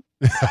Kim out?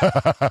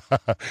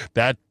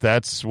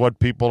 That's what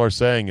people are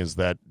saying, is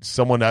that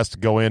someone has to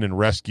go in and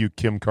rescue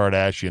Kim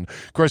Kardashian.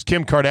 Of course,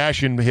 Kim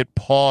Kardashian hit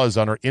pause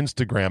on her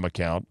Instagram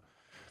account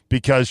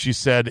because she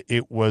said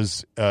it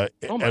was. Oh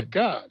my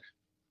God!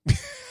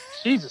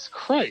 Jesus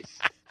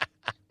Christ!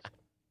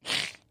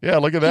 Yeah,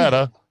 look at that,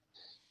 huh?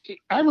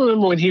 I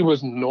remember when he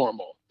was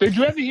normal. Did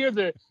you ever hear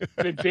the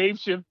Dave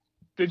Chappelle?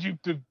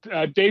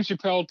 Dave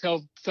Chappelle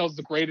tells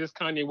the greatest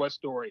Kanye West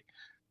story,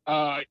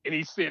 and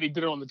he said he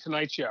did it on the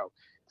Tonight Show.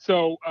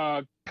 So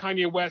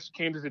Kanye West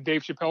came to the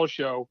Dave Chappelle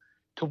show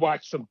to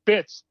watch some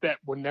bits that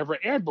were never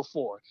aired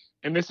before,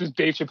 and this is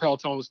Dave Chappelle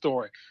telling the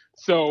story.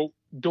 So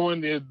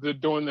during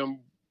them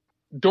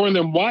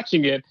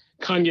watching it,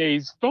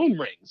 Kanye's phone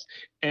rings,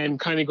 and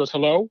Kanye goes,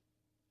 "Hello."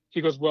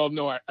 He goes, "Well,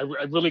 no, I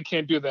really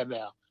can't do that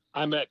now.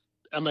 I'm at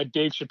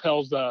Dave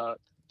Chappelle's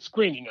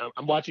screening.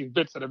 I'm watching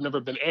bits that have never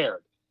been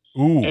aired."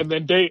 Ooh. And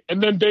then Dave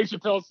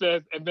Chappelle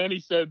says, and then he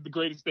said the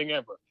greatest thing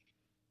ever.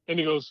 And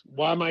he goes,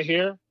 "Why am I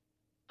here?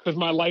 Because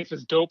my life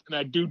is dope and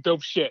I do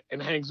dope shit,"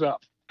 and hangs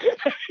up.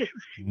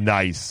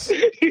 Nice.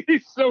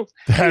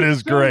 That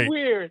is great.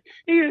 Weird.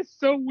 He is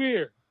so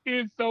weird.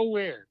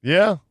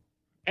 Yeah.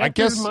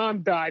 After his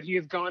mom died, he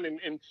has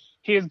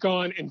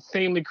gone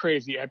insanely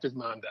crazy after his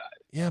mom died.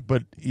 Yeah,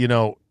 but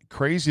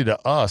crazy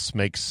to us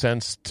makes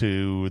sense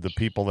to the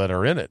people that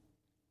are in it.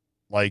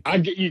 Like,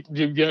 you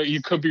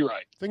could be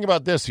right. Think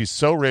about this. He's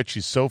so rich.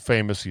 He's so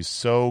famous. He's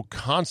so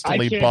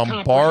constantly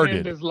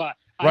bombarded.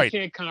 I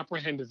can't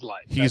comprehend his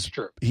life. That's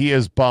true. He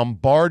is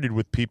bombarded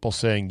with people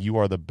saying you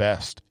are the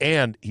best.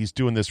 And he's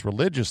doing this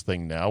religious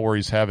thing now where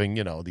he's having,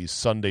 these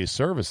Sunday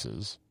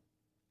services.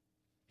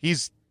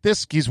 He's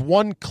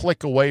one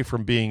click away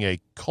from being a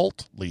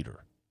cult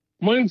leader.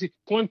 One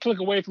click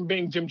away from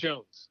being Jim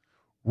Jones.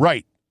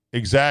 Right.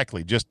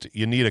 Exactly. Just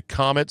you need a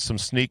Comet, some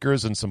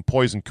sneakers, and some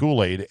poison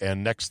Kool-Aid,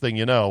 and next thing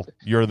you know,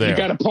 you're there. You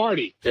got a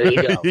party. There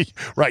you go.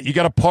 Right. You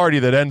got a party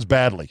that ends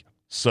badly.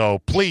 So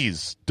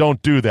please don't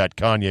do that,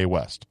 Kanye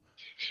West.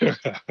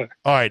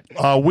 All right.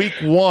 Week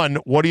 1,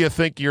 what do you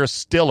think of your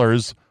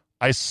Stillers?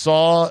 I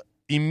saw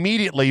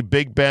immediately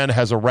Big Ben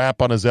has a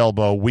wrap on his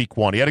elbow week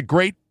 1. He had a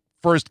great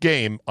first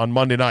game on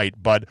Monday night,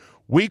 but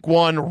week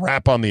 1,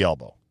 wrap on the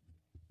elbow.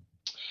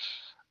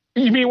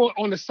 You mean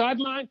on the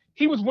sideline?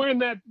 He was wearing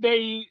that.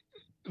 They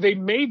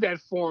made that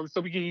for him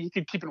so he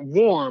could keep it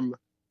warm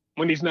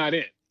when he's not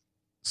in.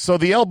 So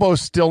the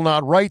elbow's still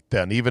not right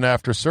then, even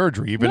after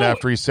surgery,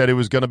 after he said it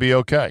was going to be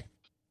okay.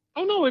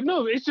 Oh,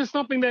 no, it's just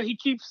something that he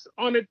keeps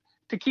on it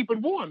to keep it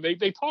warm.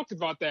 They talked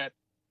about that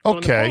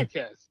okay. on the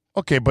podcast.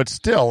 Okay, but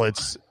still,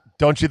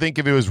 don't you think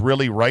if he was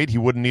really right, he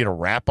wouldn't need a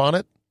rap on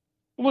it?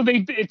 Well,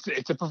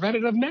 it's a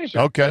preventative measure.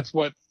 Okay. That's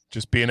what.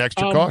 Just being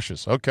extra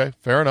cautious. Okay,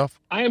 fair enough.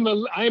 I am a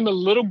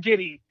little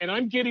giddy, and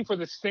I'm giddy for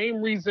the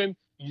same reason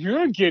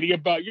you're giddy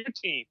about your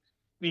team.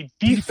 The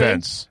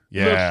defense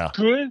looks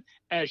good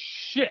as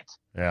shit.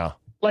 Yeah.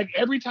 Like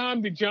every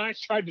time the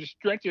Giants tried to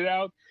stretch it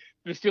out,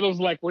 the Steelers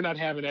were like, we're not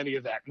having any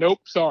of that. Nope,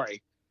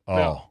 sorry. Oh,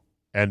 no.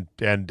 and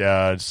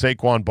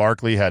Saquon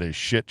Barkley had his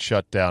shit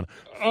shut down.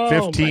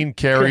 15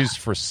 carries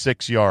for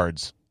 6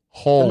 yards.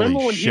 Holy shit.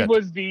 Remember when he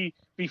was the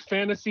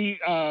fantasy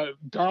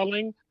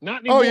darling?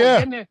 Not anymore. Oh,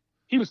 yeah.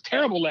 He was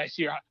terrible last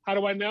year. How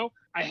do I know?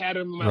 I had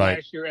him in my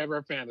last year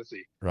ever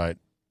fantasy. Right.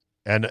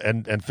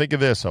 And think of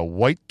this. A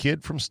white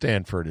kid from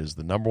Stanford is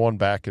the number 1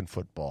 back in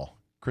football.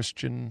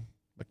 Christian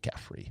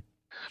McCaffrey.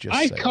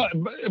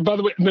 By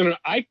the way, no,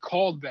 I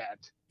called that.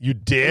 You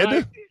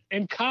did?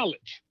 In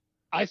college.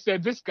 I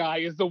said, this guy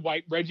is the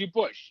white Reggie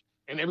Bush.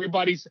 And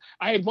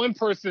I had one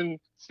person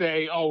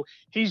say, oh,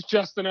 he's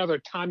just another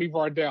Tommy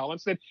Vardell. I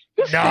said,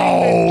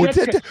 no.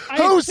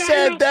 Who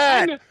said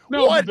that?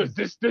 No, what?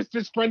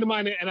 This friend of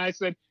mine. And I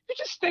said, you're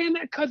just saying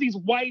that because he's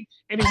white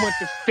and he went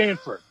to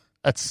Stanford.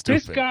 That's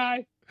stupid. This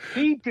guy,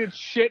 he did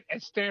shit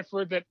at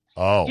Stanford that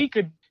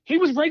he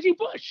was Reggie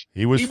Bush.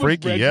 He was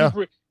freaky,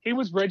 He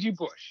was Reggie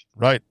Bush.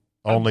 Right.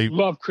 Only I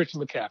love Christian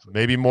McCaffrey.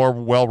 Maybe more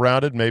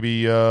well-rounded,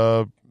 maybe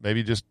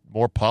just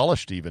more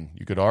polished even,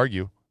 you could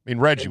argue. I mean,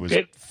 Reggie was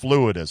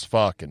fluid as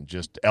fuck and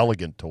just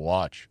elegant to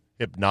watch.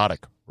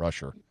 Hypnotic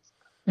rusher.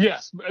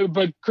 Yes,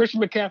 but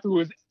Christian McCaffrey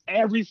was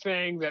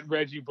everything that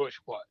Reggie Bush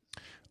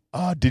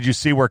was. Did you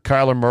see where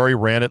Kyler Murray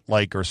ran it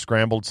or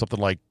scrambled something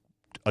like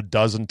a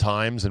dozen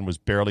times and was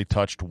barely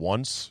touched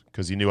once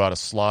because he knew how to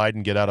slide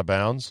and get out of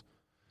bounds?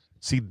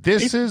 See,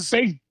 this is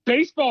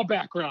baseball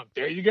background.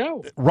 There you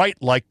go. Right,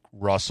 like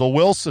Russell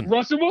Wilson.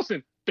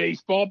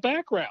 Baseball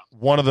background.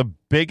 One of the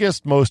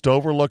biggest, most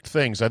overlooked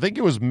things. I think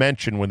it was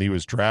mentioned when he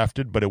was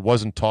drafted, but it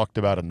wasn't talked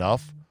about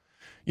enough.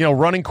 You know,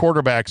 running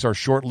quarterbacks are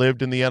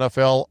short-lived in the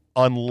NFL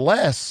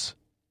unless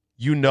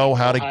you know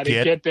how to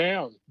get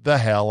down the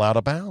hell out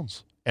of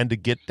bounds and to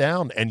get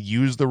down and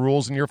use the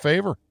rules in your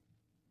favor.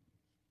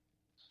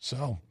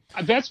 So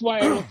that's why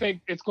I don't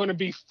think it's going to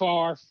be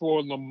far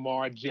for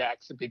Lamar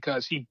Jackson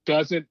because he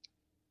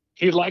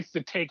likes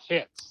to take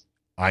hits.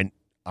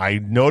 I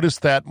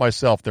noticed that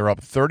myself. They're up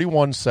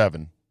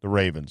 31-7, the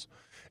Ravens,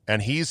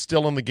 and he's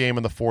still in the game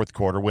in the fourth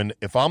quarter.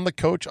 If I'm the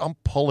coach, I'm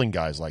pulling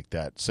guys like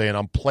that, saying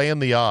I'm playing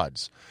the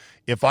odds.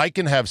 If I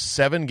can have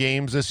 7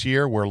 games this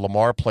year where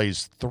Lamar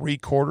plays 3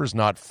 quarters,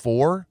 not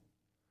 4,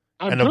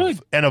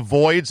 and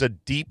avoids a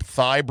deep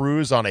thigh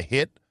bruise on a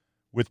hit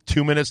with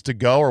 2 minutes to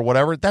go or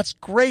whatever, that's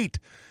great.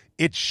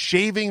 It's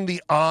shaving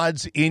the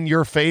odds in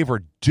your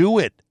favor. Do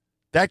it.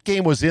 That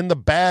game was in the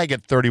bag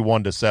at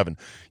 31-7.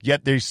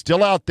 Yet they're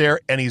still out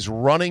there, and he's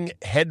running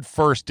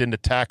headfirst into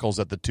tackles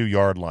at the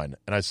 2-yard line.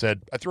 And I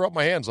threw up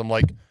my hands. I'm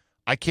like,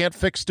 I can't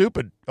fix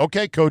stupid.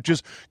 Okay,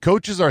 coaches.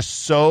 Coaches are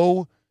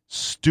so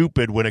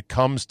stupid when it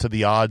comes to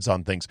the odds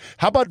on things.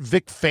 How about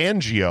Vic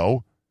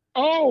Fangio?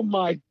 Oh,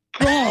 my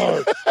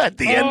God. At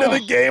the end of the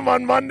game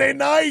on Monday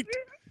night.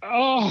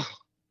 Oh.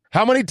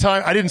 How many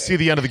times? I didn't see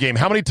the end of the game.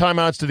 How many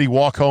timeouts did he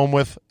walk home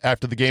with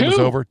after the game was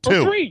over? 2.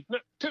 Or 3.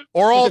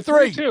 Or all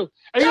 3. 2.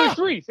 It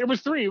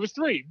was 3. It was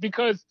 3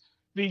 because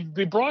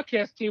the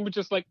broadcast team was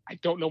just like, I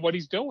don't know what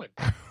he's doing.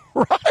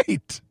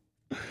 Right.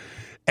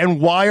 And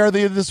why are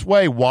they this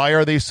way? Why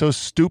are they so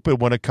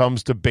stupid when it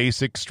comes to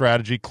basic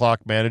strategy,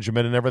 clock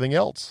management, and everything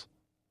else?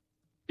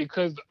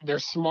 Because they're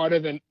smarter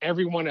than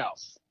everyone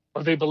else,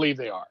 or they believe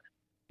they are.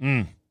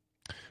 I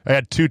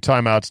had 2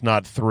 timeouts,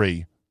 not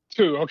 3.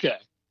 2, okay.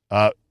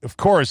 Of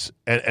course,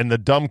 and the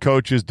dumb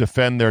coaches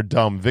defend their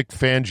dumb. Vic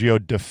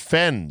Fangio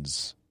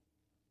defends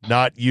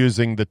not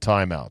using the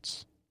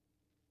timeouts.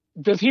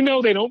 Does he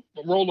know they don't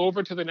roll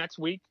over to the next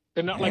week?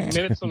 They're not like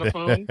minutes on the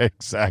phone?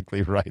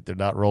 Exactly right. They're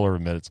not roller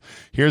minutes.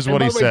 Here's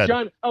what he said.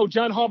 John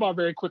Harbaugh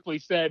very quickly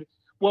said,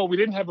 well, we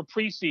didn't have a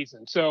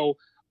preseason, so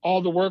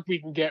all the work we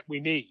can get,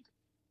 we need.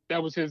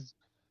 That was his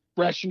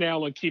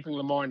rationale in keeping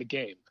Lamar in the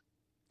game.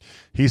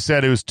 He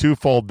said it was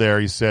twofold there.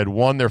 He said,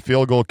 1, their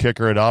field goal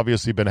kicker had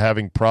obviously been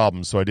having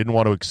problems, so I didn't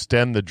want to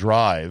extend the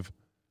drive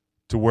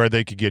to where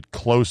they could get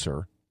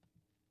closer.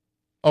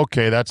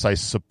 Okay, that's, I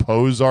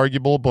suppose,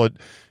 arguable, but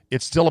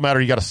it's still a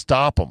matter you got to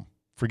stop them.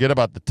 Forget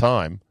about the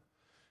time.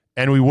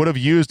 And we would have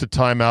used a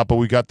timeout, but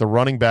we got the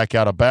running back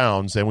out of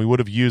bounds, and we would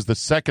have used the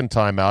second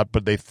timeout,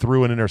 but they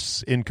threw an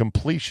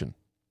incompletion.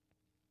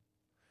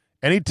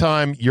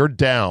 Anytime you're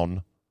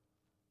down,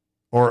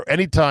 or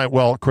anytime,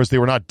 well, of course, they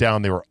were not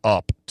down, they were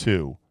up,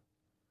 too.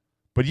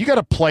 But you got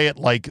to play it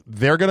like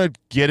they're going to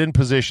get in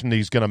position,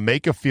 he's going to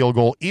make a field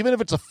goal, even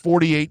if it's a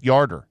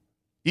 48-yarder.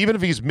 Even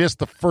if he's missed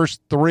the first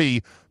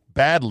 3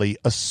 badly,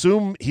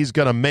 assume he's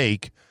going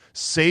to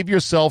save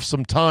yourself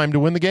some time to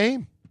win the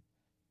game.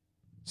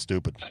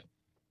 Stupid.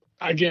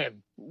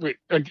 Again,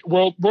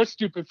 we're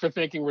stupid for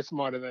thinking we're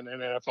smarter than an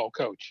NFL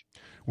coach.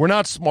 We're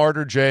not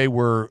smarter, Jay.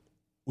 We're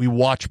we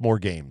watch more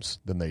games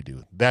than they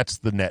do. That's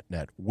the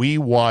net. We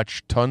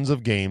watch tons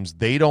of games.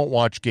 They don't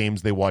watch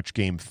games. They watch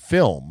game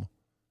film,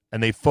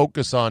 and they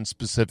focus on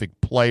specific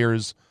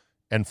players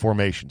and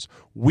formations.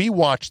 We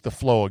watch the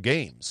flow of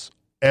games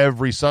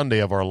every Sunday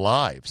of our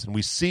lives, and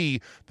we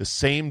see the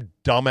same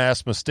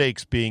dumbass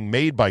mistakes being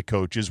made by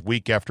coaches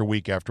week after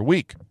week after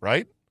week,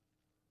 right?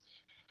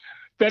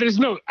 That is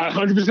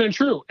 100%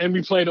 true, and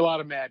we played a lot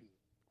of Madden.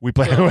 We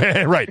played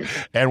right,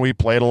 and we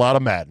played a lot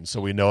of Madden,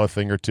 so we know a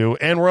thing or two.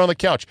 And we're on the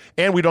couch,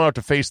 and we don't have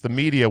to face the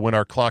media when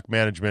our clock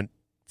management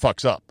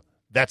fucks up.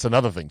 That's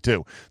another thing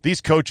too.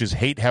 These coaches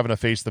hate having to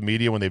face the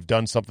media when they've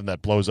done something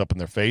that blows up in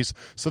their face,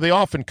 so they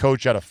often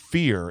coach out of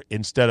fear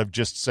instead of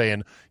just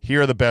saying,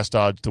 "Here are the best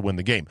odds to win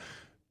the game."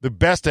 The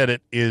best at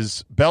it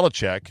is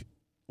Belichick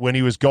when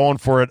he was going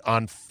for it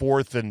on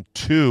 4th and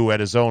 2 at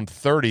his own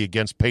 30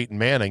 against Peyton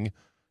Manning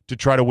to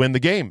try to win the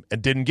game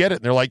and didn't get it.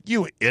 And they're like,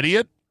 "You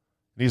idiot."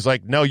 And he's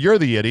like, "No, you're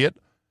the idiot.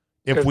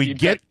 If we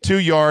get 2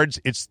 yards,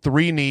 it's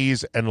 3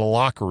 knees and a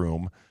locker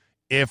room.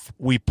 If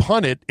we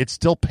punt it, it's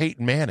still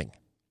Peyton Manning.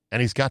 And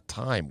he's got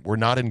time. We're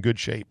not in good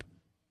shape."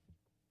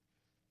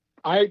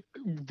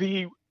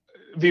 The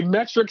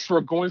metrics for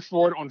going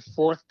forward on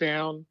 4th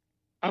down,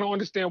 I don't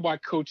understand why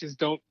coaches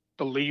don't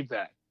believe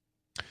that.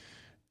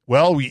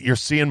 Well, you're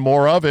seeing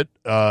more of it.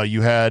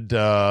 You had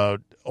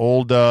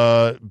old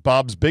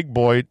Bob's big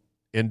boy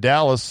in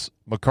Dallas,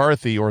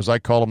 McCarthy, or as I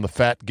call him, the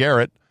Fat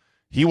Garrett.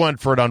 He went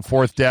for it on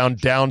 4th down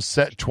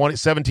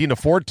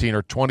 17-14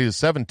 or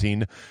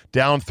 20-17,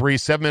 down 3,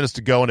 7 minutes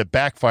to go, and it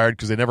backfired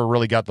because they never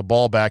really got the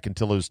ball back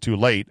until it was too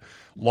late.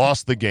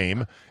 Lost the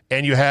game.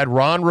 And you had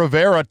Ron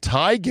Rivera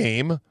tie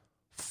game,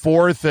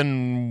 4th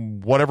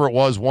and whatever it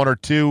was, 1 or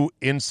 2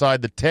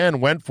 inside the 10,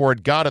 went for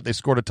it, got it. They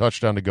scored a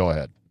touchdown to go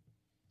ahead.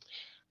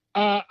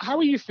 How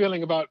are you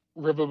feeling about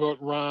Riverboat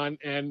Ron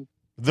and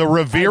the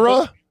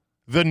Rivera?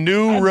 The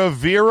new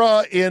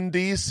Rivera in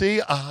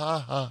D.C.?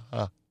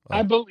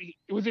 I believe,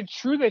 was it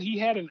true that he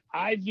had an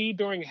IV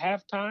during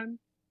halftime?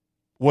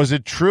 Was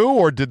it true,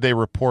 or did they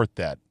report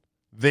that?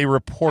 They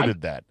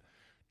reported that.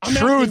 I'm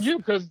asking you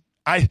because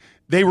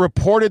they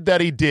reported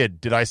that he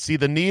did. Did I see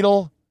the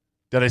needle?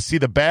 Did I see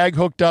the bag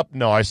hooked up?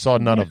 No, I saw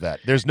none of that.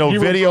 There's no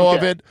video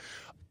of it.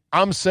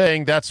 I'm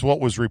saying that's what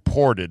was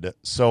reported,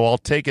 so I'll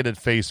take it at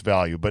face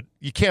value. But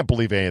you can't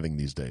believe anything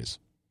these days.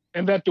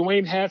 And that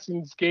Dwayne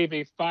Haskins gave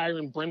a fire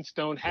and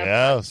brimstone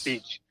halftime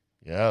speech.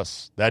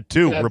 Yes, that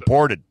too,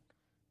 reported.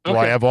 Do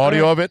I have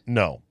audio of it?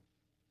 No.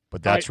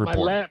 But that's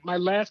reported. My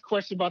last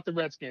question about the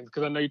Redskins,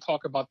 because I know you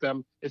talk about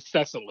them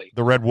incessantly.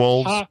 The Red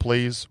Wolves,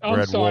 please.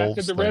 I'm sorry, Wolves.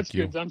 I said the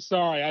Redskins. I'm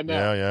sorry, I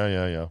know.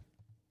 Yeah.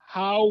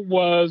 How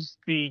was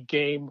the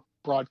game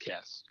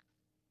broadcast?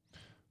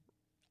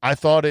 I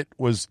thought it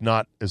was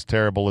not as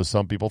terrible as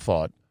some people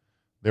thought.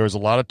 There was a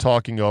lot of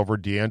talking over.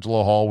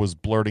 D'Angelo Hall was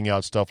blurting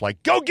out stuff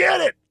like, "Go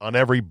get it!" on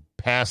every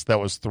pass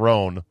that was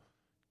thrown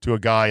to a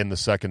guy in the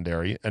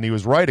secondary. And he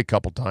was right a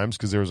couple times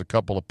because there was a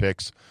couple of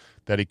picks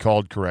that he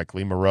called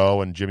correctly, Moreau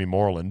and Jimmy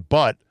Moreland.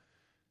 But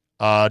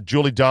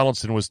Julie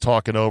Donaldson was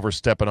talking over,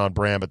 stepping on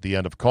Bram at the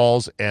end of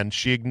calls, and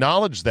she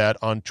acknowledged that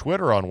on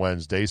Twitter on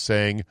Wednesday,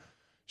 saying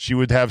she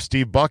would have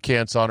Steve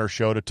Buckhantz on her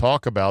show to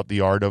talk about the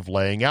art of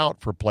laying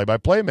out for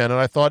play-by-play men. And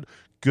I thought,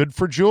 good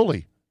for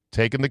Julie,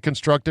 taking the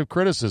constructive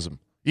criticism.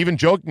 Even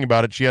joking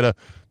about it, she had a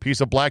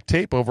piece of black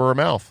tape over her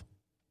mouth.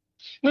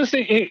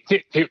 Listen,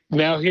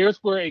 now here's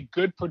where a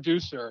good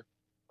producer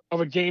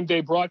of a game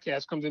day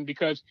broadcast comes in,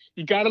 because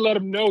you got to let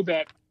them know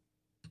that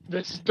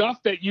the stuff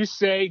that you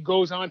say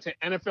goes on to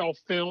NFL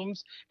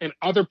films and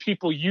other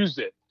people use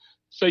it.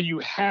 So you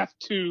have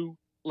to,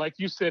 like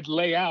you said,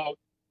 lay out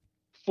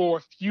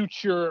for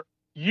future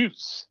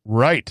use.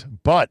 Right.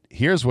 But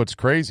here's what's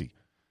crazy.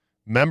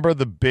 Remember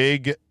the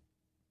big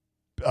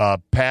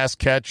pass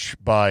catch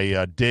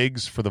by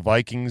Diggs for the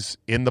Vikings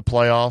in the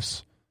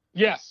playoffs?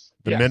 Yes.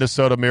 The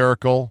Minnesota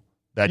Miracle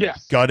that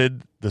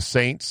gutted the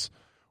Saints.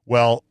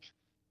 Well,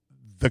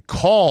 the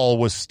call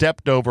was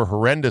stepped over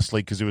horrendously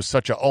because it was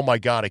such a, oh my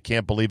God, I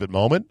can't believe it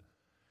moment.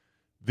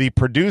 The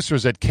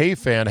producers at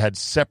KFan had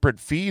separate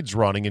feeds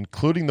running,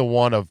 including the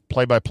one of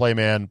play-by-play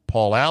man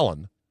Paul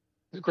Allen.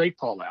 The great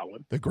Paul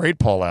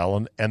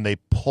Allen. And they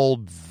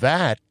pulled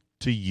that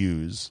to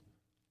use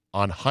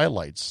on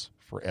highlights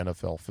for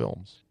NFL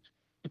films.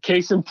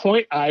 Case in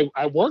point, I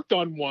worked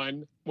on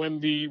one when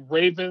the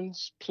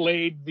Ravens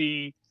played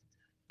the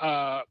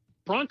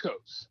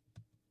Broncos,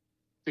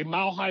 the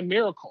Mile High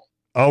Miracle.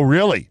 Oh,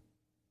 really?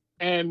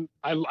 And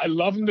I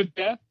love him to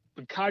death,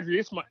 but Kadri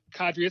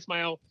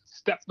Ismail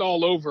stepped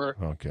all over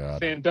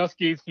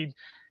Sandusky.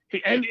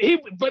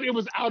 But it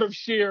was out of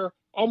sheer,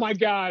 oh my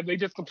God, they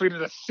just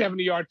completed a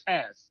 70-yard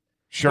pass.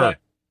 Sure.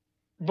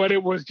 But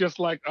it was just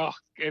like,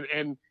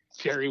 and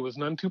Jerry was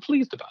none too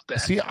pleased about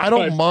that. See, I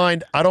don't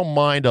mind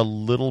a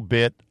little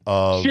bit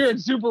of sheer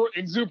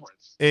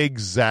exuberance.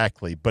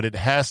 Exactly, but it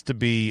has to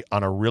be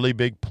on a really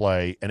big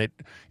play, and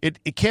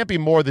it can't be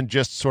more than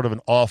just sort of an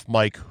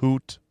off-mic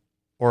hoot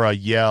or a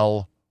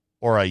yell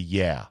or a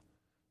yeah.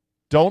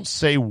 Don't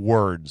say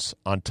words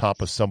on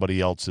top of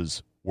somebody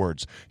else's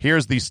words.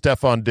 Here's the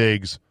Stephon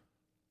Diggs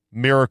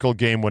miracle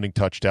game-winning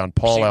touchdown.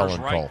 Paul Receivers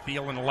Allen right, call.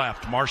 Thielen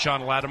left.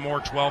 Marshawn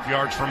Lattimore, 12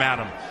 yards from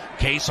Adam.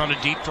 Case on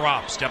a deep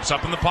drop. Steps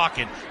up in the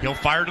pocket. He'll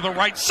fire to the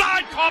right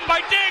side. Caught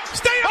by Diggs.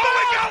 Stay up. Oh,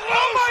 my God.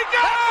 Oh, my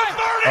God.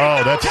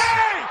 Oh, that's...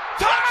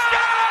 Touchdown!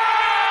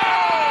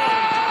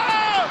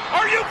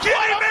 Are you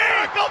kidding me?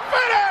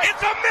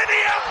 It's a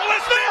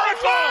Minneapolis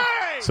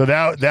miracle! So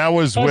that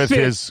was with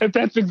his...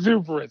 That's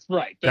exuberance,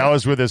 right. That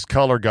was with his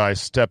color guy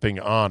stepping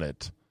on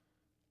it.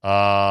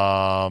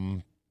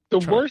 The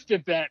worst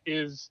at that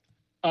is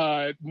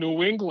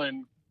New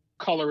England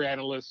color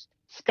analyst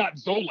Scott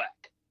Zolak.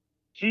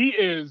 He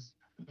is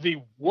the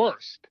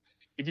worst.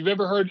 If you've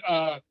ever heard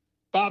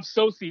Bob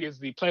Socci is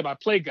the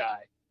play-by-play guy,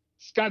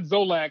 Scott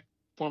Zolak,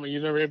 former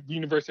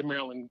University of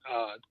Maryland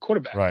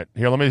quarterback. Right.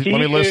 Here, let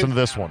me listen to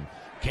this one.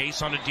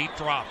 Case on a deep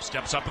drop.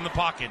 Steps up in the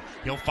pocket.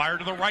 He'll fire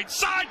to the right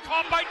side.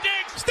 Caught by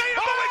Diggs. Stay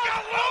up. Oh, my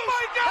God. Oh,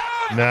 my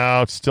God.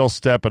 No, it's still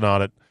stepping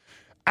on it.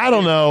 I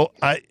don't know.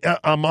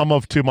 I'm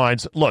of two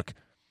minds. Look,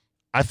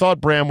 I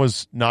thought Bram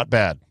was not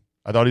bad.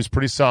 I thought he was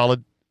pretty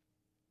solid.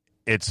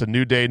 It's a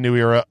new day, new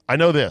era. I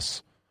know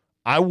this.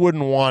 I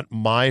wouldn't want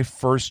my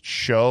first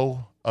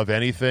show of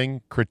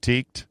anything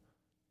critiqued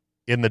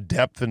in the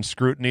depth and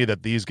scrutiny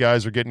that these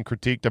guys are getting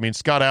critiqued. I mean,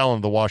 Scott Allen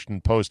of the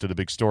Washington Post did a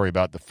big story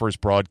about the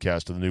first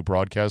broadcast of the new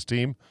broadcast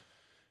team.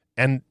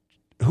 And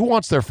who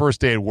wants their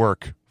first day at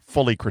work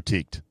fully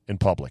critiqued in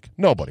public?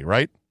 Nobody,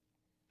 right?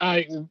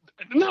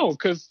 No,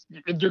 because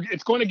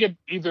it's going to get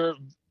either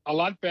a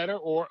lot better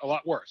or a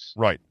lot worse.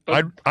 Right.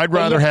 I'd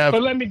rather have...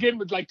 But let me get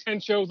with like 10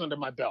 shows under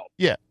my belt.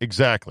 Yeah,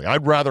 exactly.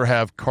 I'd rather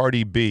have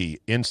Cardi B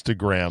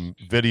Instagram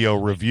video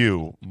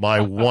review my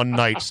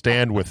one-night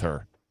stand with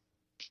her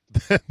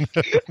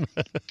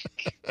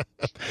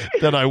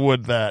than I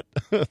would that.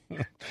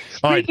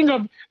 Speaking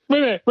of... Wait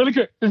a minute, really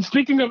quick. And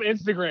speaking of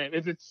Instagram,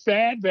 is it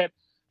sad that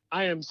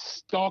I am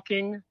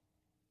stalking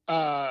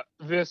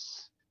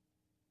this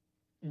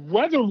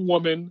weather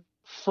woman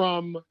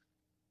from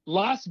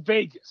Las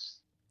Vegas?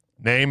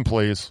 Name,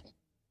 please.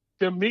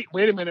 Wait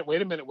a minute.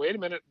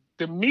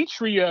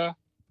 Demetria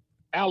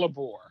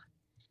Alibor.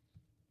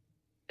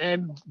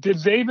 And did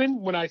Zabin,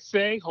 when I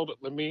say, hold it,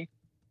 let me.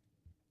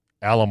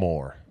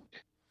 Alamore.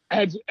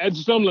 They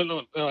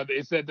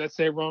said that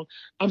say wrong.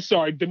 I'm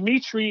sorry,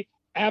 Dimitri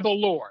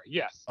Abalor.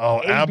 Yes.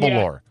 Oh,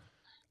 Abalor.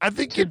 I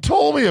think you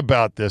told me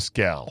about this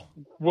gal.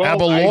 Well,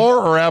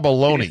 Abalor or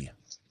abalone?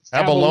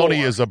 Abalone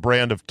Abalor. is a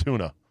brand of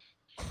tuna.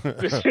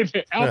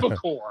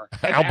 Albacore.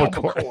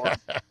 Albacore.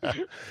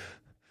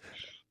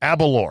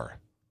 Abalor.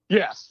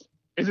 Yes.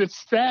 Is it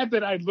sad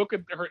that I look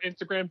at her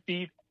Instagram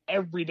feed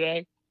every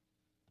day?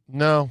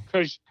 No.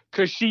 Because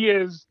she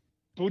is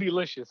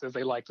bootylicious, as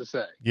they like to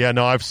say. Yeah,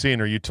 no, I've seen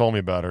her. You told me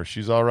about her.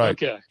 She's all right.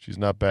 Okay. She's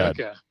not bad.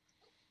 Okay.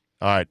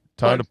 All right.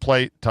 Time to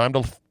play.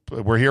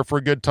 We're here for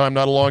a good time,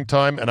 not a long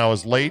time, and I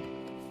was late,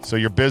 so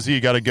you're busy.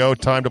 You got to go.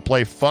 Time to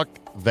play Fuck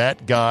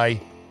That Guy.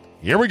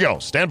 Here we go.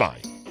 Stand by.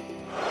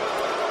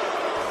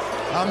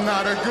 I'm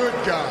not a good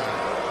guy.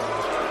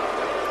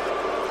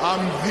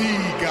 I'm the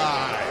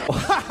guy.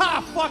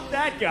 Fuck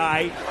that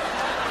guy.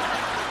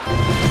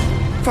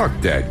 Fuck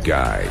that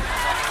guy.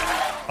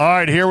 All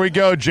right, here we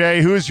go,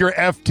 Jay. Who's your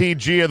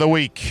FTG of the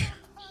week?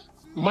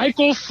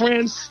 Michael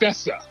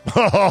Francesa.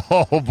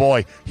 Oh,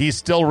 boy. He's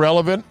still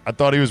relevant? I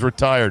thought he was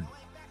retired.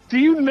 Do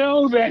you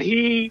know that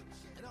he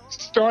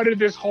started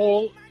this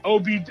whole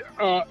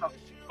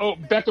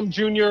Beckham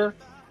Jr.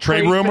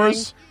 Trade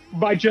rumors?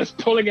 By just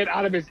pulling it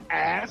out of his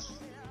ass?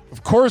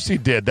 Of course he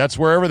did. That's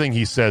where everything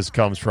he says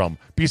comes from.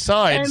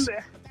 Besides,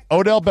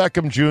 Odell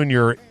Beckham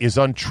Jr. is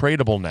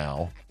untradeable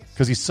now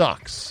because he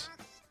sucks.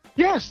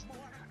 Yes.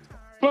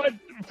 But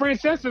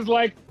Francesa's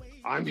like,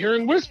 I'm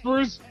hearing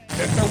whispers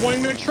that they're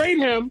wanting to trade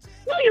him.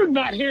 No, you're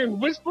not hearing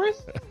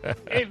whispers.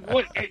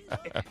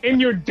 In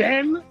your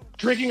den,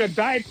 drinking a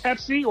Diet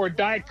Pepsi or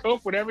Diet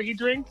Coke, whatever he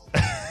drinks?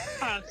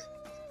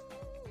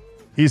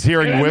 He's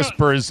hearing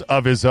whispers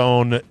of his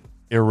own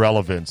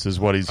irrelevance is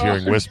what he's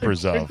hearing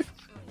whispers of.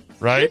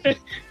 Right?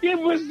 It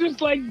was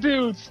just like,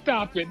 dude,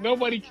 stop it.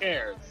 Nobody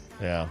cares.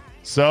 Yeah.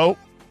 So,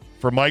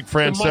 for Mike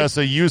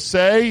Francesa, you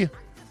say...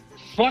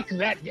 Fuck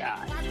that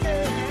guy.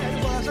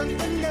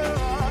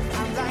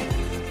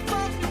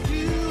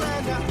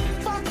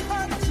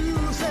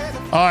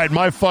 All right,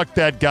 my fuck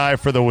that guy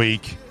for the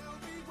week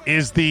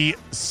is the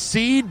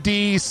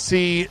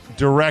CDC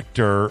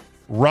director,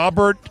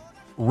 Robert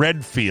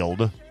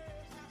Redfield,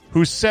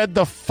 who said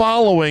the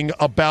following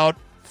about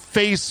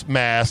face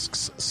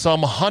masks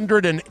some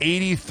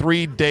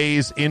 183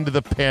 days into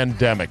the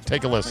pandemic.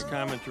 Take a listen. I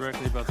comment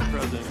directly about the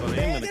president, but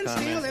I am going to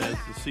comment as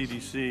the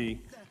CDC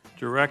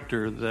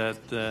director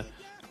that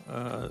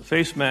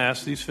face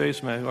masks, these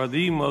face masks, are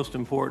the most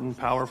important,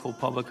 powerful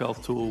public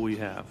health tool we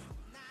have.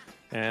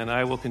 And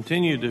I will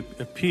continue to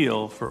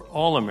appeal for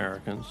all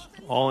Americans,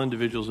 all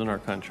individuals in our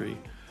country,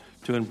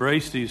 to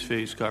embrace these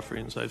face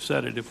coverings. I've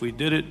said it, if we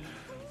did it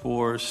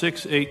for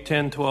 6, 8,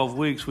 10, 12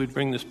 weeks, we'd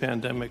bring this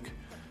pandemic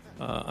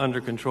under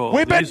control.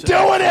 We've been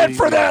doing it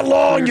for that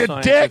long, you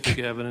dick!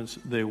 Evidence,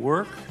 they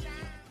work,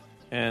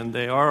 and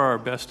they are our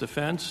best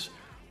defense.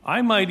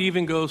 I might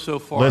even go so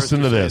far Listen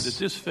as to to this. say that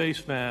this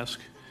face mask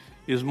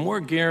is more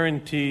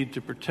guaranteed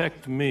to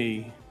protect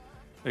me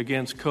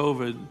against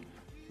COVID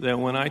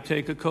than when I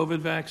take a COVID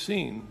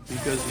vaccine.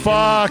 Because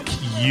Fuck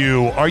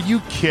you. Are you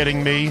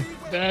kidding me?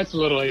 That's a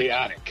little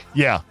idiotic.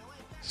 Yeah.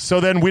 So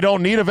then we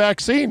don't need a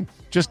vaccine.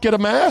 Just get a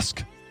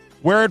mask.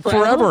 Wear it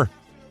forever.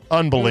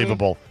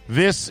 Unbelievable.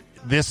 This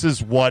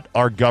is what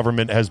our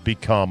government has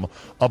become.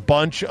 A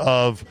bunch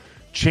of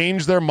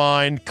change their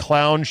mind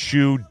clown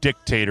shoe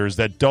dictators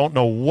that don't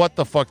know what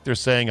the fuck they're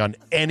saying on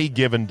any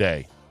given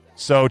day.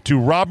 So to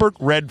Robert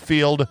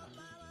Redfield,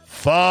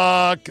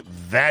 fuck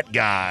that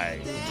guy.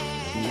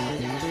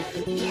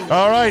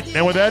 All right.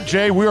 And with that,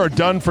 Jay, we are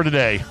done for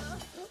today.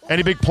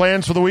 Any big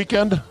plans for the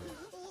weekend?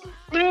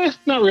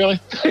 Not really.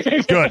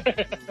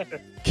 Good.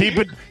 Keep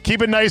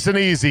it nice and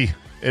easy.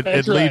 It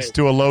leads right.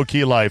 to a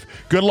low-key life.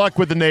 Good luck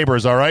with the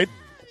neighbors, all right?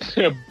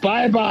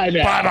 Bye-bye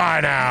now.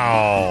 Bye-bye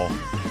now.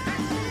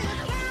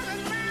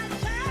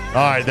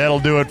 All right, that'll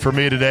do it for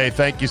me today.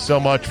 Thank you so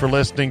much for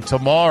listening.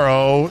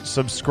 Tomorrow,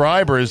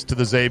 subscribers to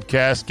the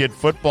Zabecast get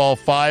Football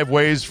 5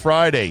 Ways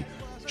Friday.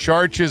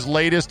 Charch's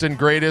latest and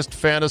greatest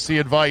fantasy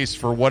advice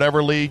for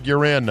whatever league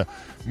you're in.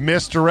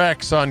 Mr.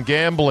 X on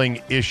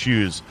gambling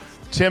issues.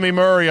 Timmy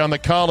Murray on the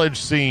college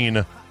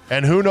scene.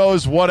 And who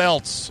knows what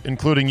else,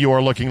 including You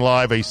Are Looking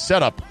Live, a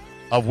setup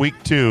of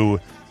Week 2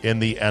 in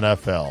the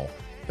NFL.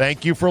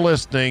 Thank you for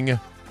listening.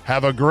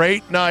 Have a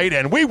great night,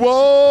 and we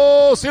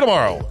will see you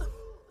tomorrow.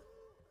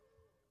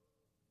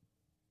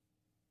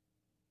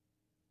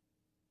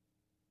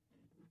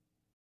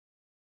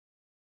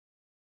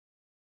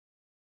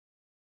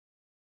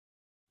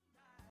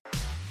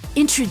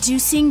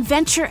 Introducing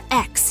Venture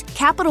X,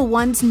 Capital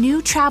One's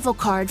new travel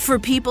card for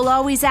people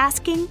always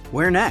asking,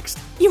 Where next?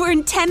 You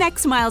earn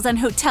 10x miles on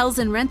hotels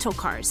and rental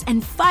cars,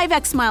 and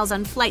 5x miles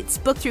on flights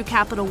booked through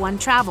Capital One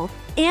Travel,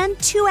 and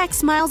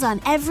 2x miles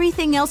on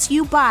everything else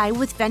you buy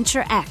with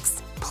Venture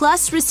X.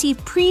 Plus,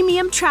 receive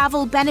premium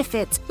travel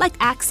benefits like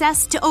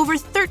access to over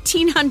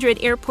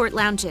 1,300 airport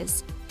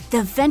lounges.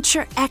 The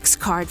Venture X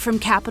card from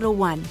Capital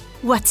One.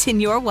 What's in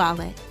your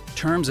wallet?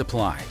 Terms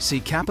apply. See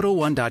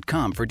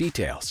CapitalOne.com for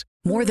details.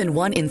 More than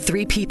 1 in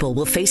 3 people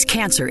will face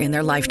cancer in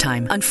their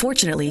lifetime.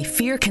 Unfortunately,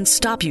 fear can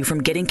stop you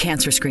from getting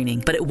cancer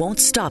screening, but it won't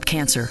stop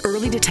cancer.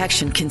 Early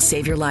detection can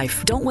save your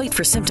life. Don't wait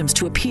for symptoms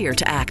to appear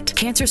to act.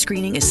 Cancer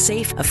screening is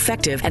safe,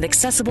 effective, and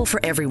accessible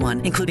for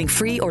everyone, including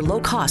free or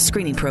low-cost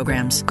screening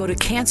programs. Go to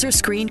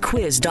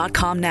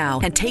CancerScreenQuiz.com now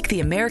and take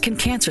the American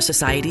Cancer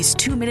Society's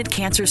 2-minute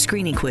cancer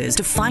screening quiz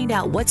to find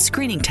out what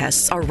screening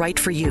tests are right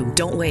for you.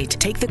 Don't wait.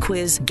 Take the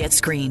quiz. Get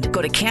screened.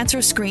 Go to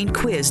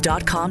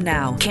CancerScreenQuiz.com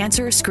now.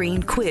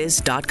 CancerScreenQuiz.com.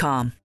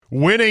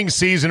 Winning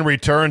season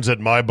returns at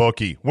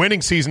MyBookie.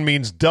 Winning season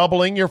means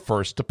doubling your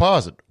first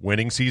deposit.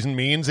 Winning season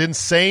means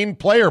insane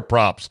player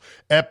props,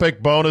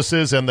 epic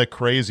bonuses, and the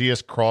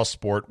craziest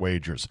cross-sport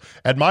wagers.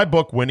 At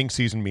MyBook, winning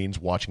season means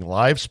watching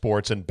live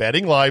sports and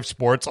betting live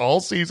sports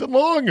all season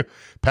long.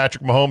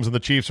 Patrick Mahomes and the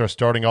Chiefs are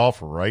starting off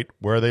right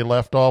where they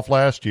left off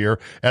last year,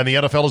 and the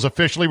NFL is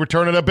officially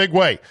returning in a big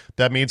way.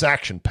 That means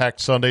action-packed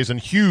Sundays and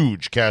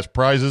huge cash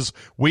prizes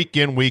week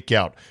in, week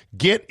out.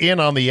 Get in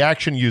on the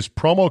action. Use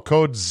promo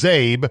code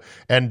ZABE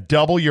and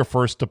double your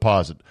first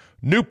deposit.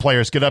 New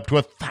players get up to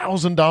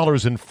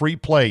 $1,000 in free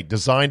play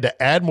designed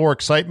to add more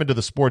excitement to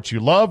the sports you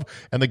love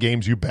and the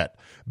games you bet.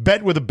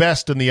 Bet with the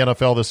best in the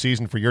NFL this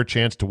season for your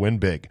chance to win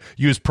big.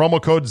 Use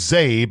promo code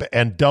ZABE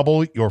and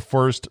double your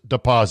first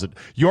deposit.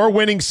 Your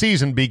winning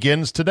season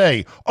begins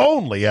today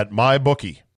only at MyBookie.